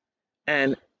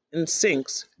and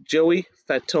NSYNC's Joey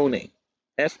Fatone,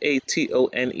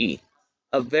 Fatone,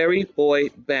 A Very Boy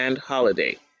Band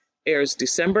Holiday, airs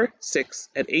December 6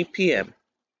 at 8 p.m.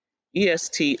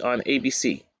 EST on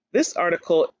ABC. This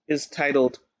article is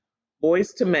titled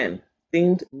Boys to Men,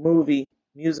 Themed Movie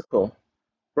Musical,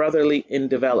 Brotherly in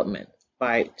Development,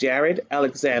 by Jared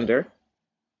Alexander.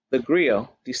 The Grio,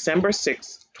 December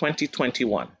 6,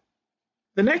 2021.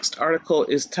 The next article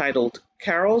is titled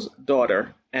Carol's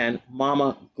Daughter and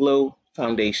Mama Glow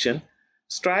Foundation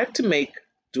Strive to Make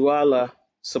Douala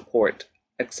Support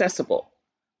Accessible,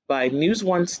 by News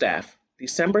One staff,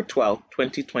 December 12,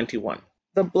 2021.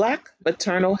 The Black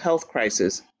maternal health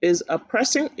crisis is a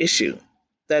pressing issue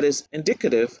that is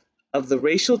indicative of the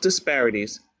racial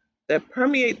disparities that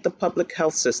permeate the public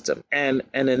health system, and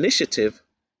an initiative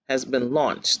has been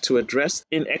launched to address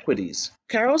inequities.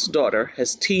 Carol's Daughter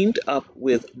has teamed up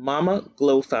with Mama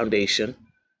Glow Foundation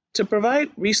to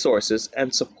provide resources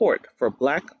and support for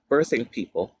Black birthing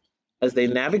people as they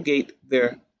navigate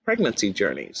their pregnancy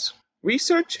journeys.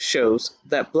 Research shows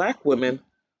that Black women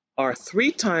are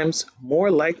 3 times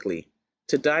more likely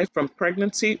to die from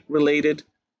pregnancy-related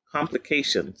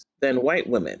complications than white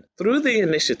women. Through the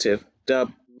initiative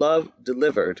dubbed Love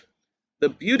Delivered, the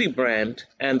beauty brand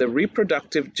and the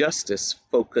reproductive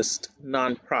justice-focused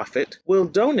nonprofit will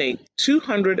donate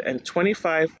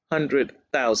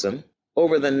 $225,000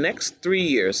 over the next 3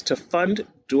 years to fund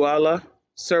douala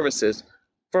services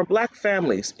for Black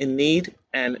families in need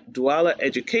and douala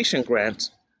education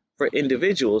grants for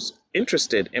individuals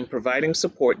interested in providing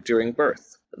support during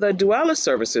birth. The douala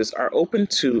services are open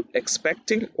to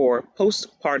expecting or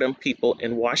postpartum people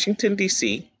in Washington,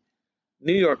 D.C.,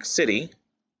 New York City,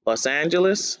 Los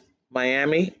Angeles,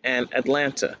 Miami, and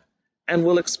Atlanta, and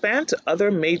will expand to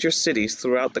other major cities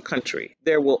throughout the country.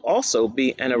 There will also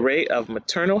be an array of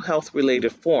maternal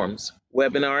health-related forums,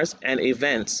 webinars, and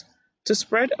events to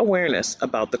spread awareness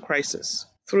about the crisis.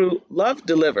 Through Love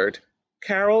Delivered,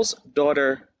 Carol's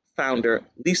Daughter founder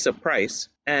Lisa Price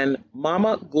and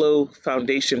Mama Glow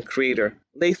Foundation creator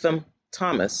Latham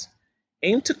Thomas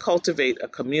aim to cultivate a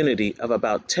community of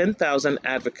about 10,000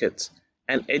 advocates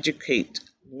and educate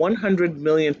 100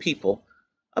 million people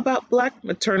about Black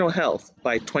maternal health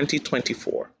by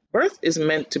 2024. Birth is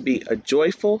meant to be a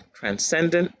joyful,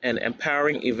 transcendent, and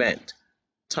empowering event,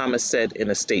 Thomas said in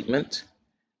a statement.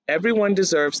 Everyone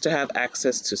deserves to have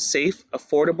access to safe,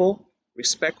 affordable,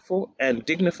 respectful, and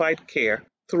dignified care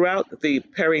throughout the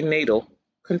perinatal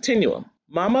continuum.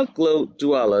 Mama Glow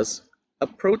doulas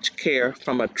approach care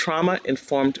from a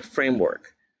trauma-informed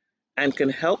framework and can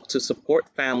help to support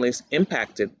families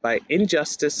impacted by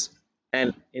injustice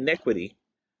and inequity,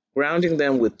 grounding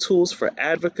them with tools for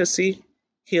advocacy,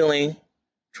 healing,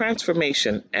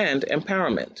 transformation, and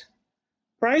empowerment.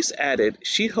 Price added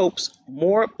she hopes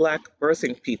more Black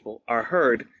birthing people are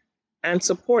heard and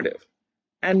supportive,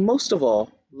 and most of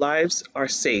all, lives are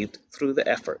saved through the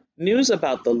effort. News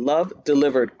about the Love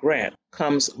Delivered grant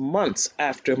comes months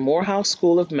after Morehouse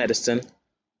School of Medicine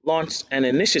launched an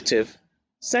initiative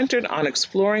centered on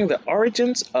exploring the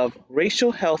origins of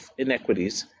racial health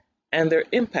inequities and their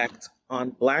impact on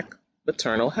Black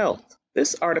maternal health.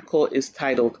 This article is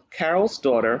titled Carol's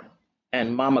Daughter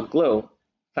and Mama Glow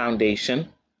Foundation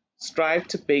Strive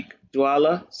to Make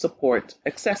Douala Support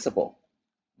Accessible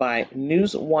by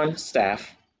News One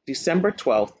staff, December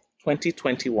 12,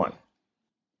 2021.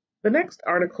 The next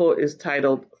article is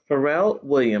titled Pharrell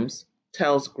Williams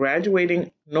Tells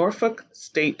Graduating Norfolk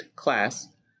State Class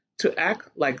to Act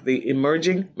Like the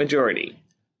Emerging Majority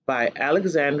by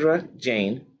Alexandra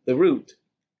Jane, The Root,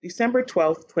 December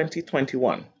 12,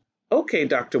 2021. Okay,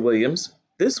 Dr. Williams,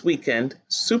 this weekend,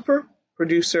 super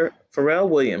producer Pharrell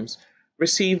Williams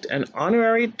received an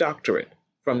honorary doctorate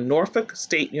from Norfolk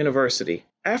State University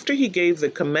after he gave the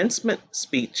commencement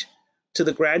speech to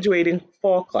the graduating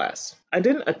fall class. I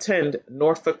didn't attend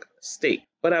Norfolk State,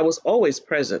 but I was always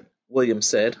present, Williams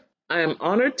said. I am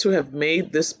honored to have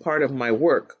made this part of my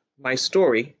work, my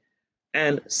story,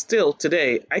 and still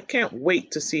today I can't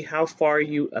wait to see how far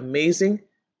you amazing,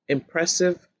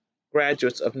 impressive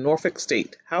graduates of Norfolk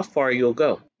State, how far you'll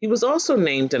go. He was also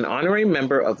named an honorary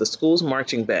member of the school's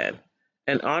marching band,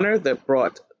 an honor that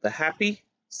brought the happy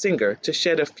singer to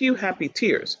shed a few happy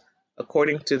tears,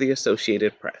 according to the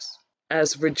Associated Press.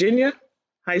 As Virginia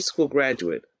high school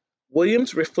graduate,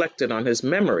 Williams reflected on his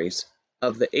memories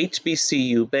of the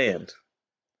HBCU band.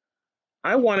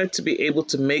 I wanted to be able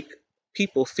to make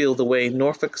people feel the way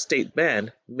Norfolk State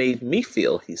Band made me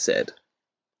feel, he said.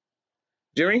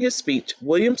 During his speech,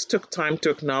 Williams took time to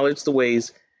acknowledge the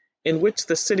ways in which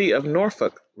the city of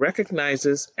Norfolk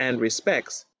recognizes and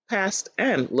respects past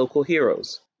and local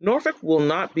heroes. Norfolk will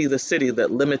not be the city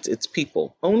that limits its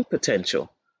people's own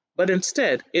potential, but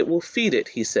instead it will feed it,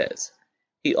 he says.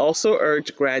 He also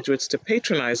urged graduates to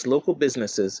patronize local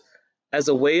businesses as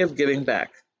a way of giving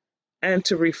back, and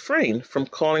to refrain from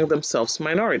calling themselves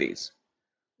minorities.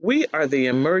 We are the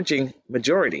emerging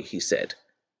majority, he said.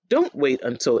 Don't wait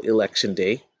until Election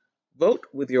Day. Vote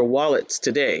with your wallets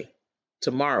today,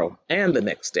 tomorrow, and the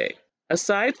next day.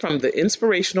 Aside from the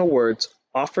inspirational words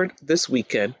offered this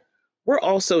weekend, we're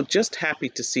also just happy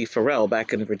to see Pharrell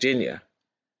back in Virginia.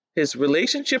 His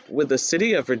relationship with the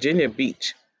city of Virginia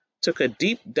Beach took a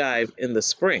deep dive in the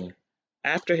spring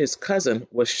after his cousin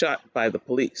was shot by the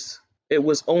police. It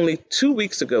was only 2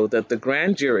 weeks ago that the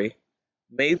grand jury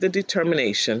made the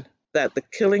determination that the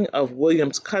killing of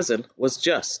Williams' cousin was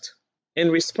just.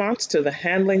 In response to the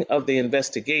handling of the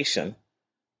investigation,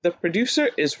 the producer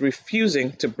is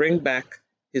refusing to bring back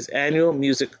his annual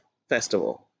music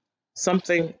festival,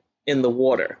 Something in the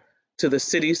Water, to the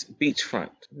city's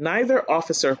beachfront. Neither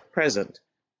officer present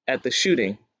at the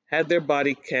shooting had their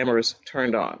body cameras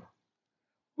turned on.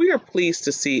 We are pleased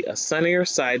to see a sunnier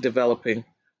side developing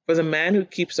for the man who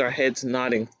keeps our heads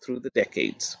nodding through the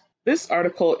decades. This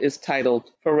article is titled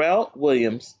Pharrell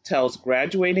Williams Tells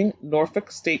Graduating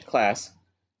Norfolk State Class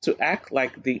to Act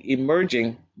Like the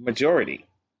Emerging Majority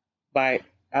by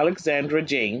Alexandra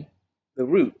Jane, The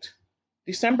Root,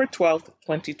 December 12,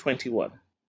 2021.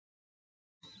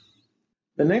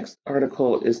 The next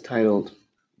article is titled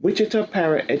Wichita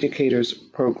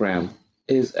Paraeducators Program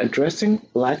is Addressing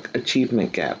Black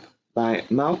Achievement Gap by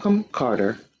Malcolm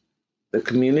Carter, The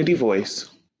Community Voice,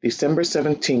 December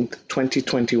 17,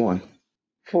 2021.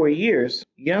 For years,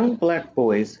 young Black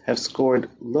boys have scored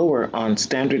lower on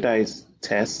standardized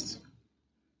tests,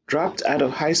 dropped out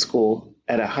of high school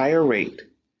at a higher rate,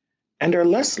 and are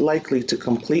less likely to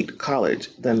complete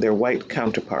college than their white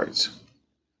counterparts.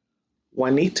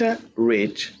 Juanita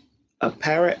Ridge, a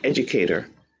paraeducator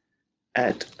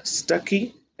at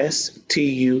Stuckey,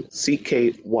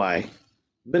 Stucky,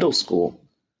 Middle School,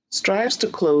 strives to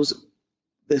close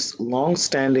this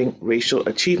long-standing racial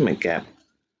achievement gap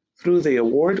through the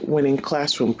award-winning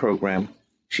classroom program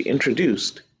she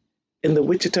introduced in the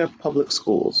Wichita Public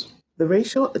Schools. The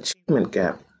Racial Achievement achievement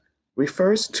gap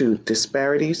refers to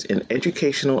disparities in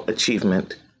educational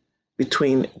achievement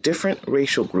between different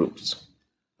racial groups.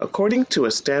 According to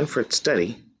a Stanford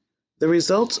study, the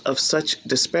results of such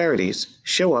disparities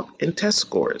show up in test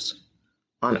scores.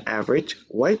 On average,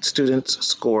 white students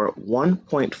score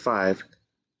 1.5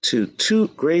 to 2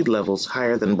 grade levels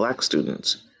higher than black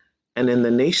students, and in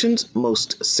the nation's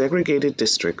most segregated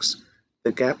districts,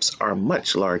 the gaps are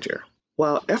much larger.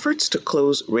 While efforts to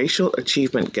close racial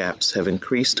achievement gaps have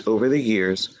increased over the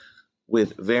years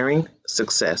with varying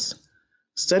success,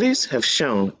 studies have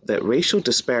shown that racial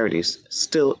disparities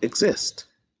still exist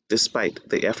despite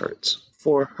the efforts.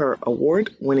 For her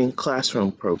award-winning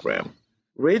classroom program,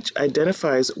 Ridge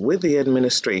identifies with the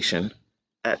administration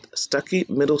at Stuckey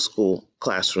Middle School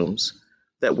classrooms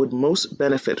that would most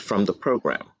benefit from the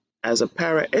program. As a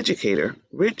paraeducator,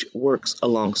 Ridge works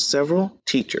along several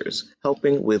teachers,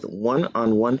 helping with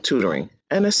one-on-one tutoring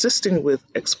and assisting with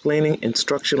explaining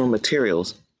instructional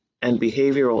materials and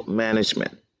behavioral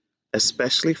management,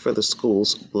 especially for the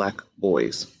school's Black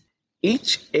boys.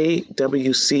 Each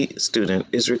AWC student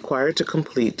is required to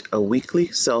complete a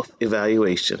weekly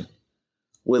self-evaluation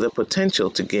with a potential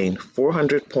to gain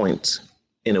 400 points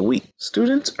in a week.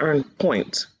 Students earn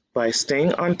points by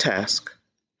staying on task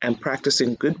and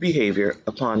practicing good behavior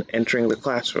upon entering the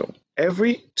classroom.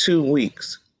 Every 2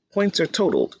 weeks, points are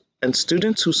totaled, and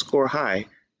students who score high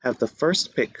have the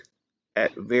first pick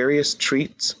at various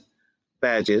treats,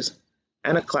 badges,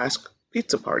 and a class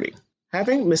pizza party.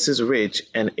 Having Mrs. Ridge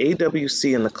and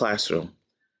AWC in the classroom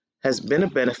has been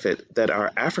a benefit that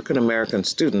our African American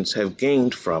students have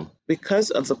gained from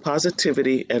because of the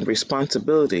positivity and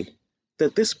responsibility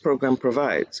that this program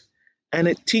provides, and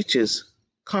it teaches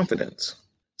confidence,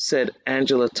 said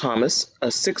Angela Thomas, a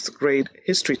 6th grade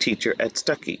history teacher at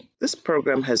Stuckey. This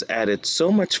program has added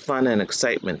so much fun and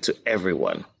excitement to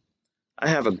everyone. I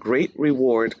have a great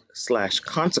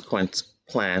reward/consequence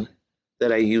plan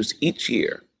that I use each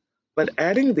year, but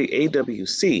adding the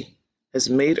AWC has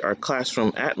made our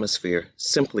classroom atmosphere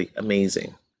simply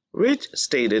amazing. Ridge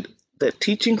stated that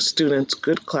teaching students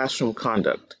good classroom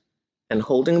conduct and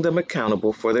holding them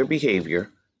accountable for their behavior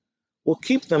will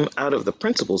keep them out of the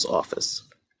principal's office,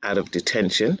 out of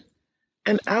detention,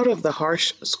 and out of the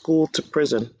harsh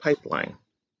school-to-prison pipeline.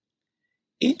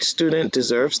 Each student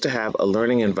deserves to have a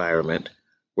learning environment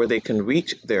where they can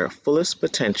reach their fullest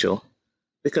potential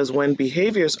because when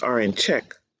behaviors are in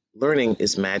check, learning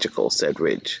is magical, said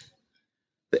Ridge.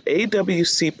 The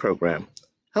AWC program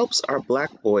helps our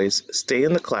Black boys stay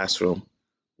in the classroom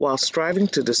while striving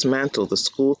to dismantle the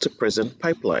school-to-prison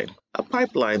pipeline, a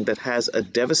pipeline that has a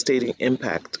devastating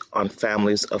impact on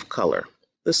families of color.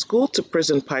 The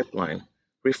school-to-prison pipeline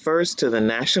refers to the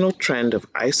national trend of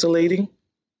isolating,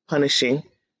 punishing,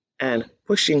 and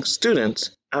pushing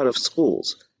students out of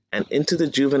schools and into the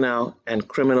juvenile and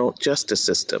criminal justice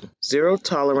system.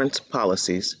 Zero-tolerance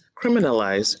policies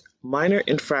criminalize minor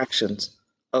infractions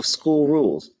of school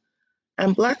rules,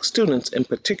 and Black students in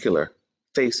particular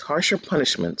face harsher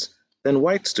punishments than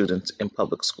white students in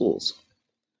public schools.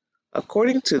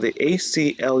 According to the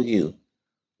ACLU,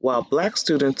 while Black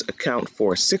students account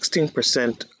for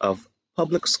 16% of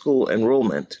public school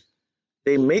enrollment,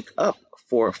 they make up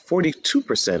for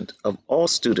 42% of all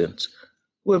students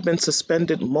who have been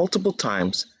suspended multiple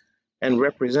times and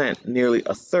represent nearly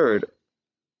a third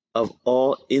of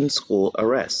all in-school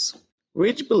arrests.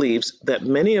 Ridge believes that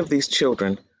many of these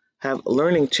children have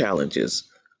learning challenges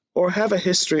or have a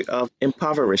history of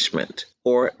impoverishment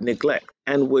or neglect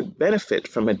and would benefit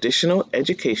from additional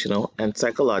educational and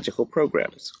psychological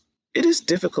programs. It is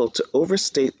difficult to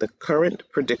overstate the current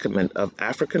predicament of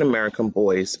African American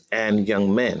boys and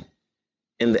young men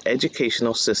in the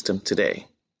educational system today.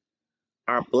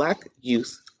 Our Black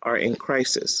youth are in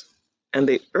crisis, and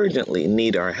they urgently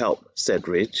need our help, said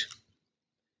Ridge.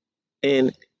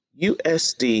 In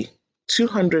USD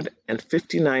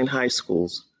 259 high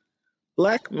schools,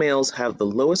 Black males have the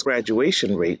lowest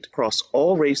graduation rate across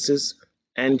all races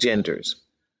and genders,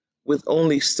 with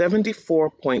only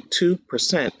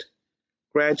 74.2%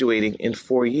 graduating in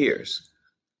 4 years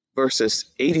versus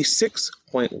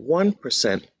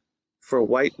 86.1% for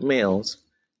white males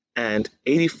and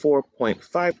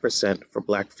 84.5% for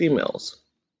Black females.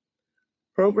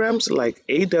 Programs like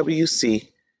AWC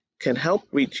can help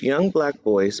reach young Black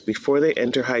boys before they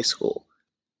enter high school,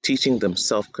 teaching them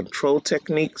self-control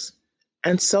techniques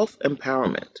and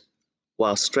self-empowerment,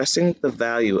 while stressing the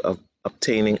value of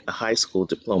obtaining a high school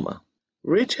diploma.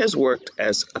 Ridge has worked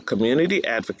as a community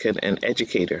advocate and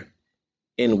educator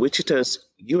in Wichita's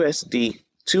USD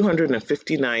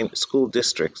 259 school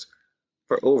districts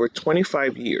for over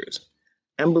 25 years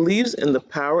and believes in the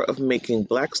power of making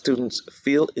Black students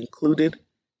feel included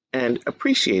and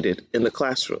appreciated in the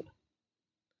classroom.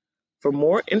 For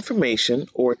more information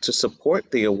or to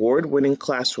support the award-winning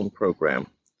classroom program,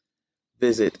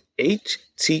 visit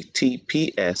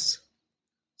https://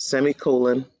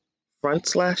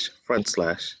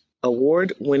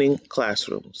 award-winning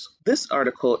classrooms. This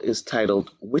article is titled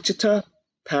Wichita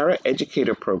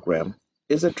Para-Educator Program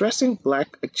is Addressing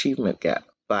Black Achievement Gap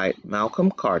by Malcolm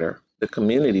Carter, The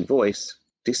Community Voice,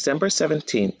 December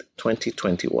 17,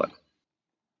 2021.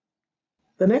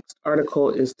 The next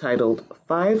article is titled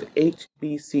 5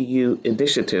 HBCU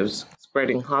Initiatives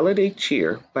Spreading Holiday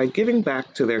Cheer by Giving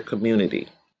Back to Their Community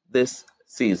This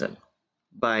Season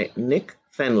by Nick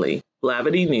Fenley,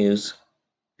 Blavity News,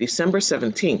 December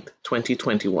 17,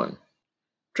 2021.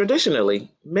 Traditionally,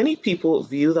 many people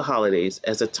view the holidays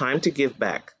as a time to give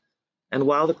back, and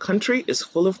while the country is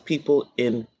full of people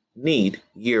in need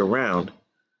year-round,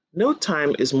 no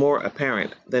time is more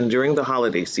apparent than during the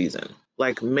holiday season.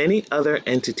 Like many other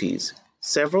entities,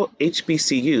 several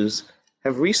HBCUs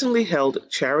have recently held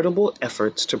charitable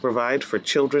efforts to provide for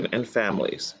children and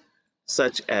families,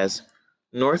 such as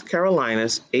North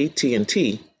Carolina's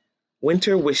AT&T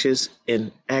Winter Wishes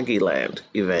in Aggieland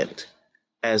event,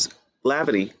 as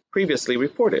Blavity previously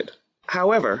reported.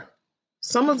 However,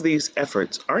 some of these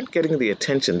efforts aren't getting the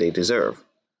attention they deserve,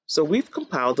 so we've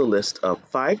compiled a list of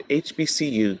 5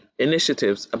 HBCU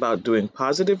initiatives about doing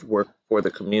positive work for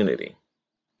the community.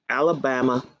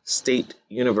 Alabama State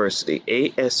University,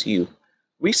 ASU,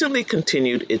 recently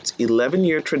continued its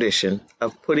 11-year tradition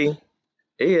of putting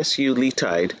ASU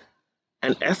Leetide,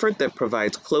 an effort that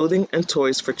provides clothing and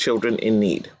toys for children in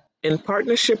need. In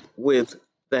partnership with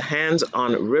the Hands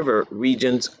on River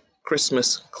Region's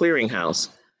Christmas Clearinghouse,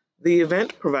 the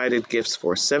event provided gifts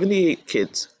for 78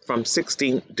 kids from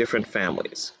 16 different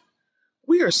families.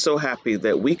 We are so happy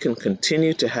that we can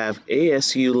continue to have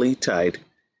ASU Leetide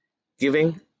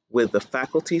giving with the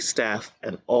faculty, staff,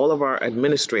 and all of our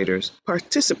administrators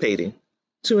participating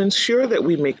to ensure that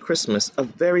we make Christmas a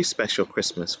very special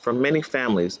Christmas for many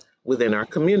families within our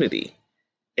community.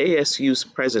 ASU's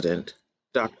president,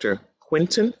 Dr.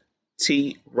 Quinton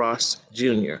T. Ross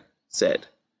Jr., said,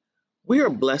 "We are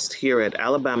blessed here at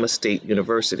Alabama State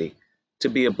University to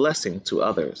be a blessing to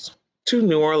others." 2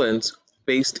 New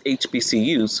Orleans-based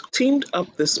HBCUs teamed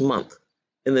up this month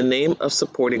in the name of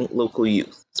supporting local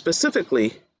youth.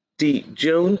 Specifically,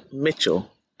 Joan Mitchell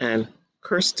and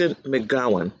Kirsten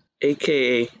McGowan,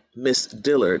 aka Miss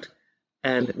Dillard,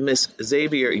 and Miss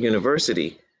Xavier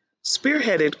University,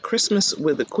 spearheaded Christmas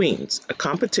with the Queens, a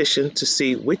competition to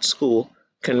see which school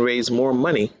can raise more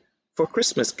money for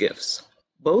Christmas gifts.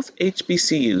 Both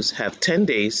HBCUs have 10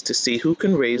 days to see who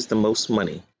can raise the most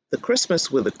money. The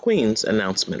Christmas with the Queens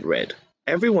announcement read,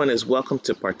 "Everyone is welcome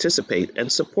to participate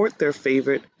and support their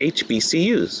favorite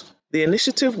HBCUs. The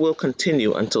initiative will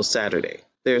continue until Saturday.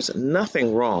 There's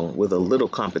nothing wrong with a little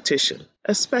competition,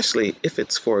 especially if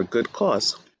it's for a good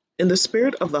cause." In the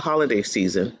spirit of the holiday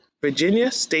season,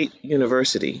 Virginia State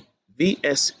University,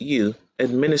 VSU,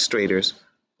 administrators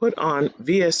put on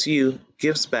VSU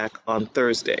Gives Back on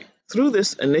Thursday. Through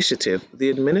this initiative, the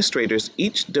administrators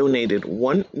each donated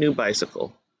 1 new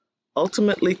bicycle,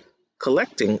 ultimately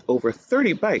collecting over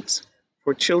 30 bikes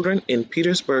for children in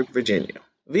Petersburg, Virginia.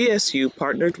 VSU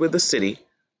partnered with the city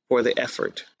for the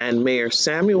effort, and Mayor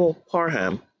Samuel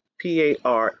Parham,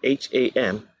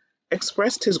 Parham,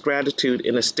 expressed his gratitude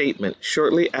in a statement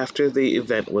shortly after the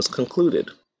event was concluded.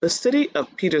 The city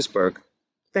of Petersburg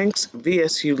thanks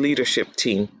VSU leadership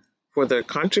team for their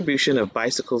contribution of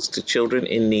bicycles to children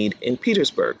in need in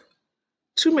Petersburg.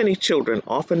 "Too many children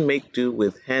often make do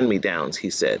with hand-me-downs," he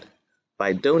said.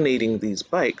 "By donating these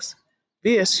bikes,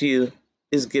 VSU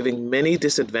is giving many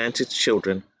disadvantaged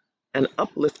children an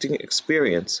uplifting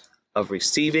experience of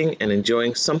receiving and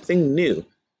enjoying something new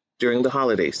during the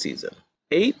holiday season."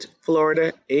 8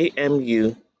 Florida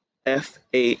AMU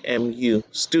FAMU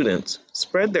students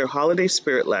spread their holiday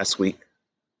spirit last week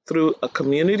through a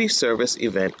community service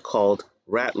event called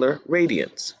Rattler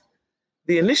Radiance.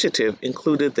 The initiative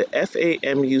included the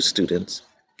FAMU students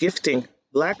gifting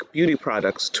Black beauty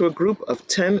products to a group of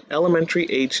 10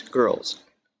 elementary-aged girls.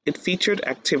 It featured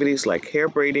activities like hair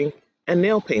braiding and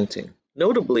nail painting.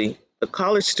 Notably, the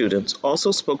college students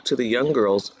also spoke to the young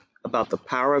girls about the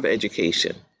power of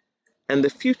education and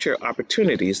the future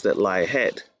opportunities that lie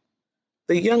ahead.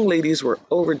 The young ladies were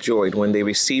overjoyed when they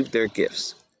received their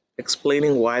gifts,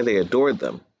 explaining why they adored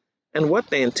them and what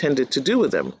they intended to do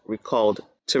with them, recalled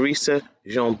Teresa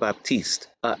Jean-Baptiste,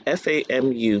 a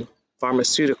FAMU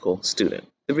pharmaceutical student.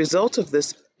 "The result of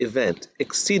this event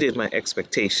exceeded my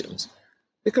expectations.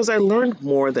 because I learned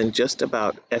more than just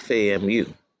about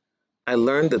FAMU. I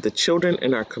learned that the children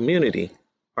in our community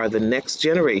are the next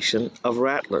generation of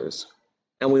rattlers,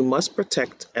 and we must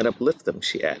protect and uplift them,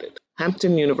 she added.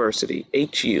 Hampton University,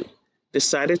 HU,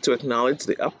 decided to acknowledge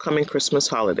the upcoming Christmas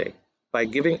holiday by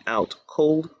giving out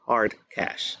cold, hard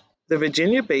cash. The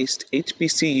Virginia-based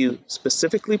HBCU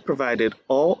specifically provided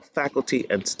all faculty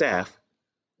and staff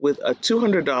with a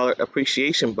 $200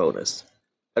 appreciation bonus,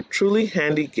 a truly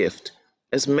handy gift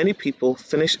as many people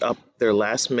finish up their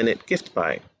last-minute gift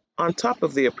buying. On top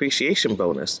of the appreciation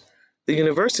bonus, the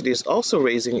university is also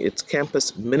raising its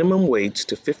campus minimum wage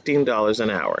to $15 an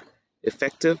hour,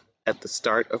 effective at the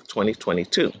start of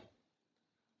 2022.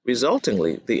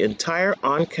 Resultingly, the entire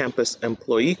on-campus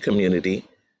employee community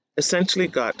essentially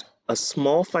got a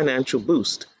small financial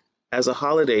boost as a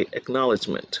holiday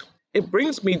acknowledgement. It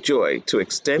brings me joy to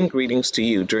extend greetings to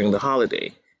you during the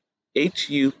holiday,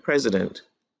 HU President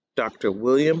Dr.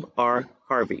 William R.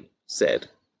 Harvey said.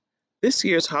 This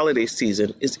year's holiday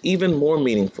season is even more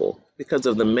meaningful because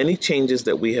of the many changes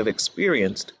that we have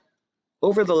experienced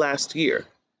over the last year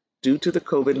due to the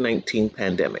COVID-19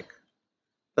 pandemic.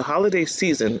 The holiday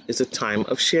season is a time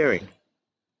of sharing.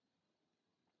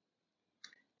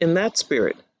 In that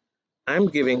spirit, I'm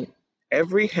giving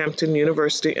every Hampton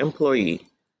University employee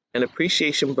an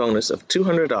appreciation bonus of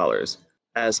 $200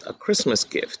 as a Christmas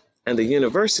gift, and the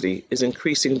university is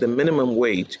increasing the minimum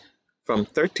wage from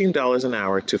 $13 an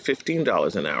hour to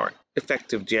 $15 an hour,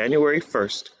 effective January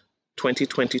 1st,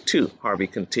 2022, Harvey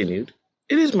continued.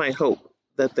 It is my hope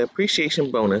that the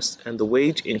appreciation bonus and the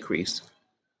wage increase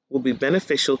will be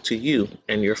beneficial to you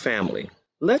and your family.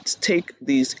 Let's take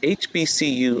these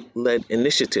HBCU-led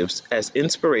initiatives as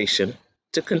inspiration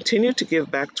to continue to give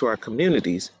back to our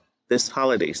communities this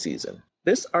holiday season.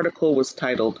 This article was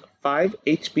titled 5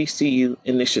 HBCU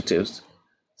Initiatives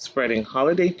Spreading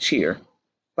Holiday Cheer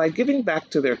by Giving Back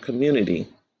to Their Community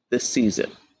This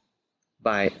Season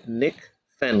by Nick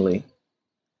Fenley,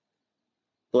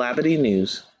 Blavity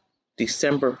News,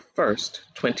 December 1st,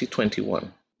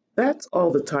 2021. That's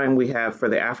all the time we have for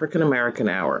the African American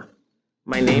Hour.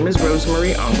 My name is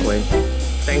Rosemarie Onwukwe.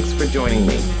 Thanks for joining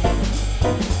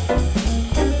me.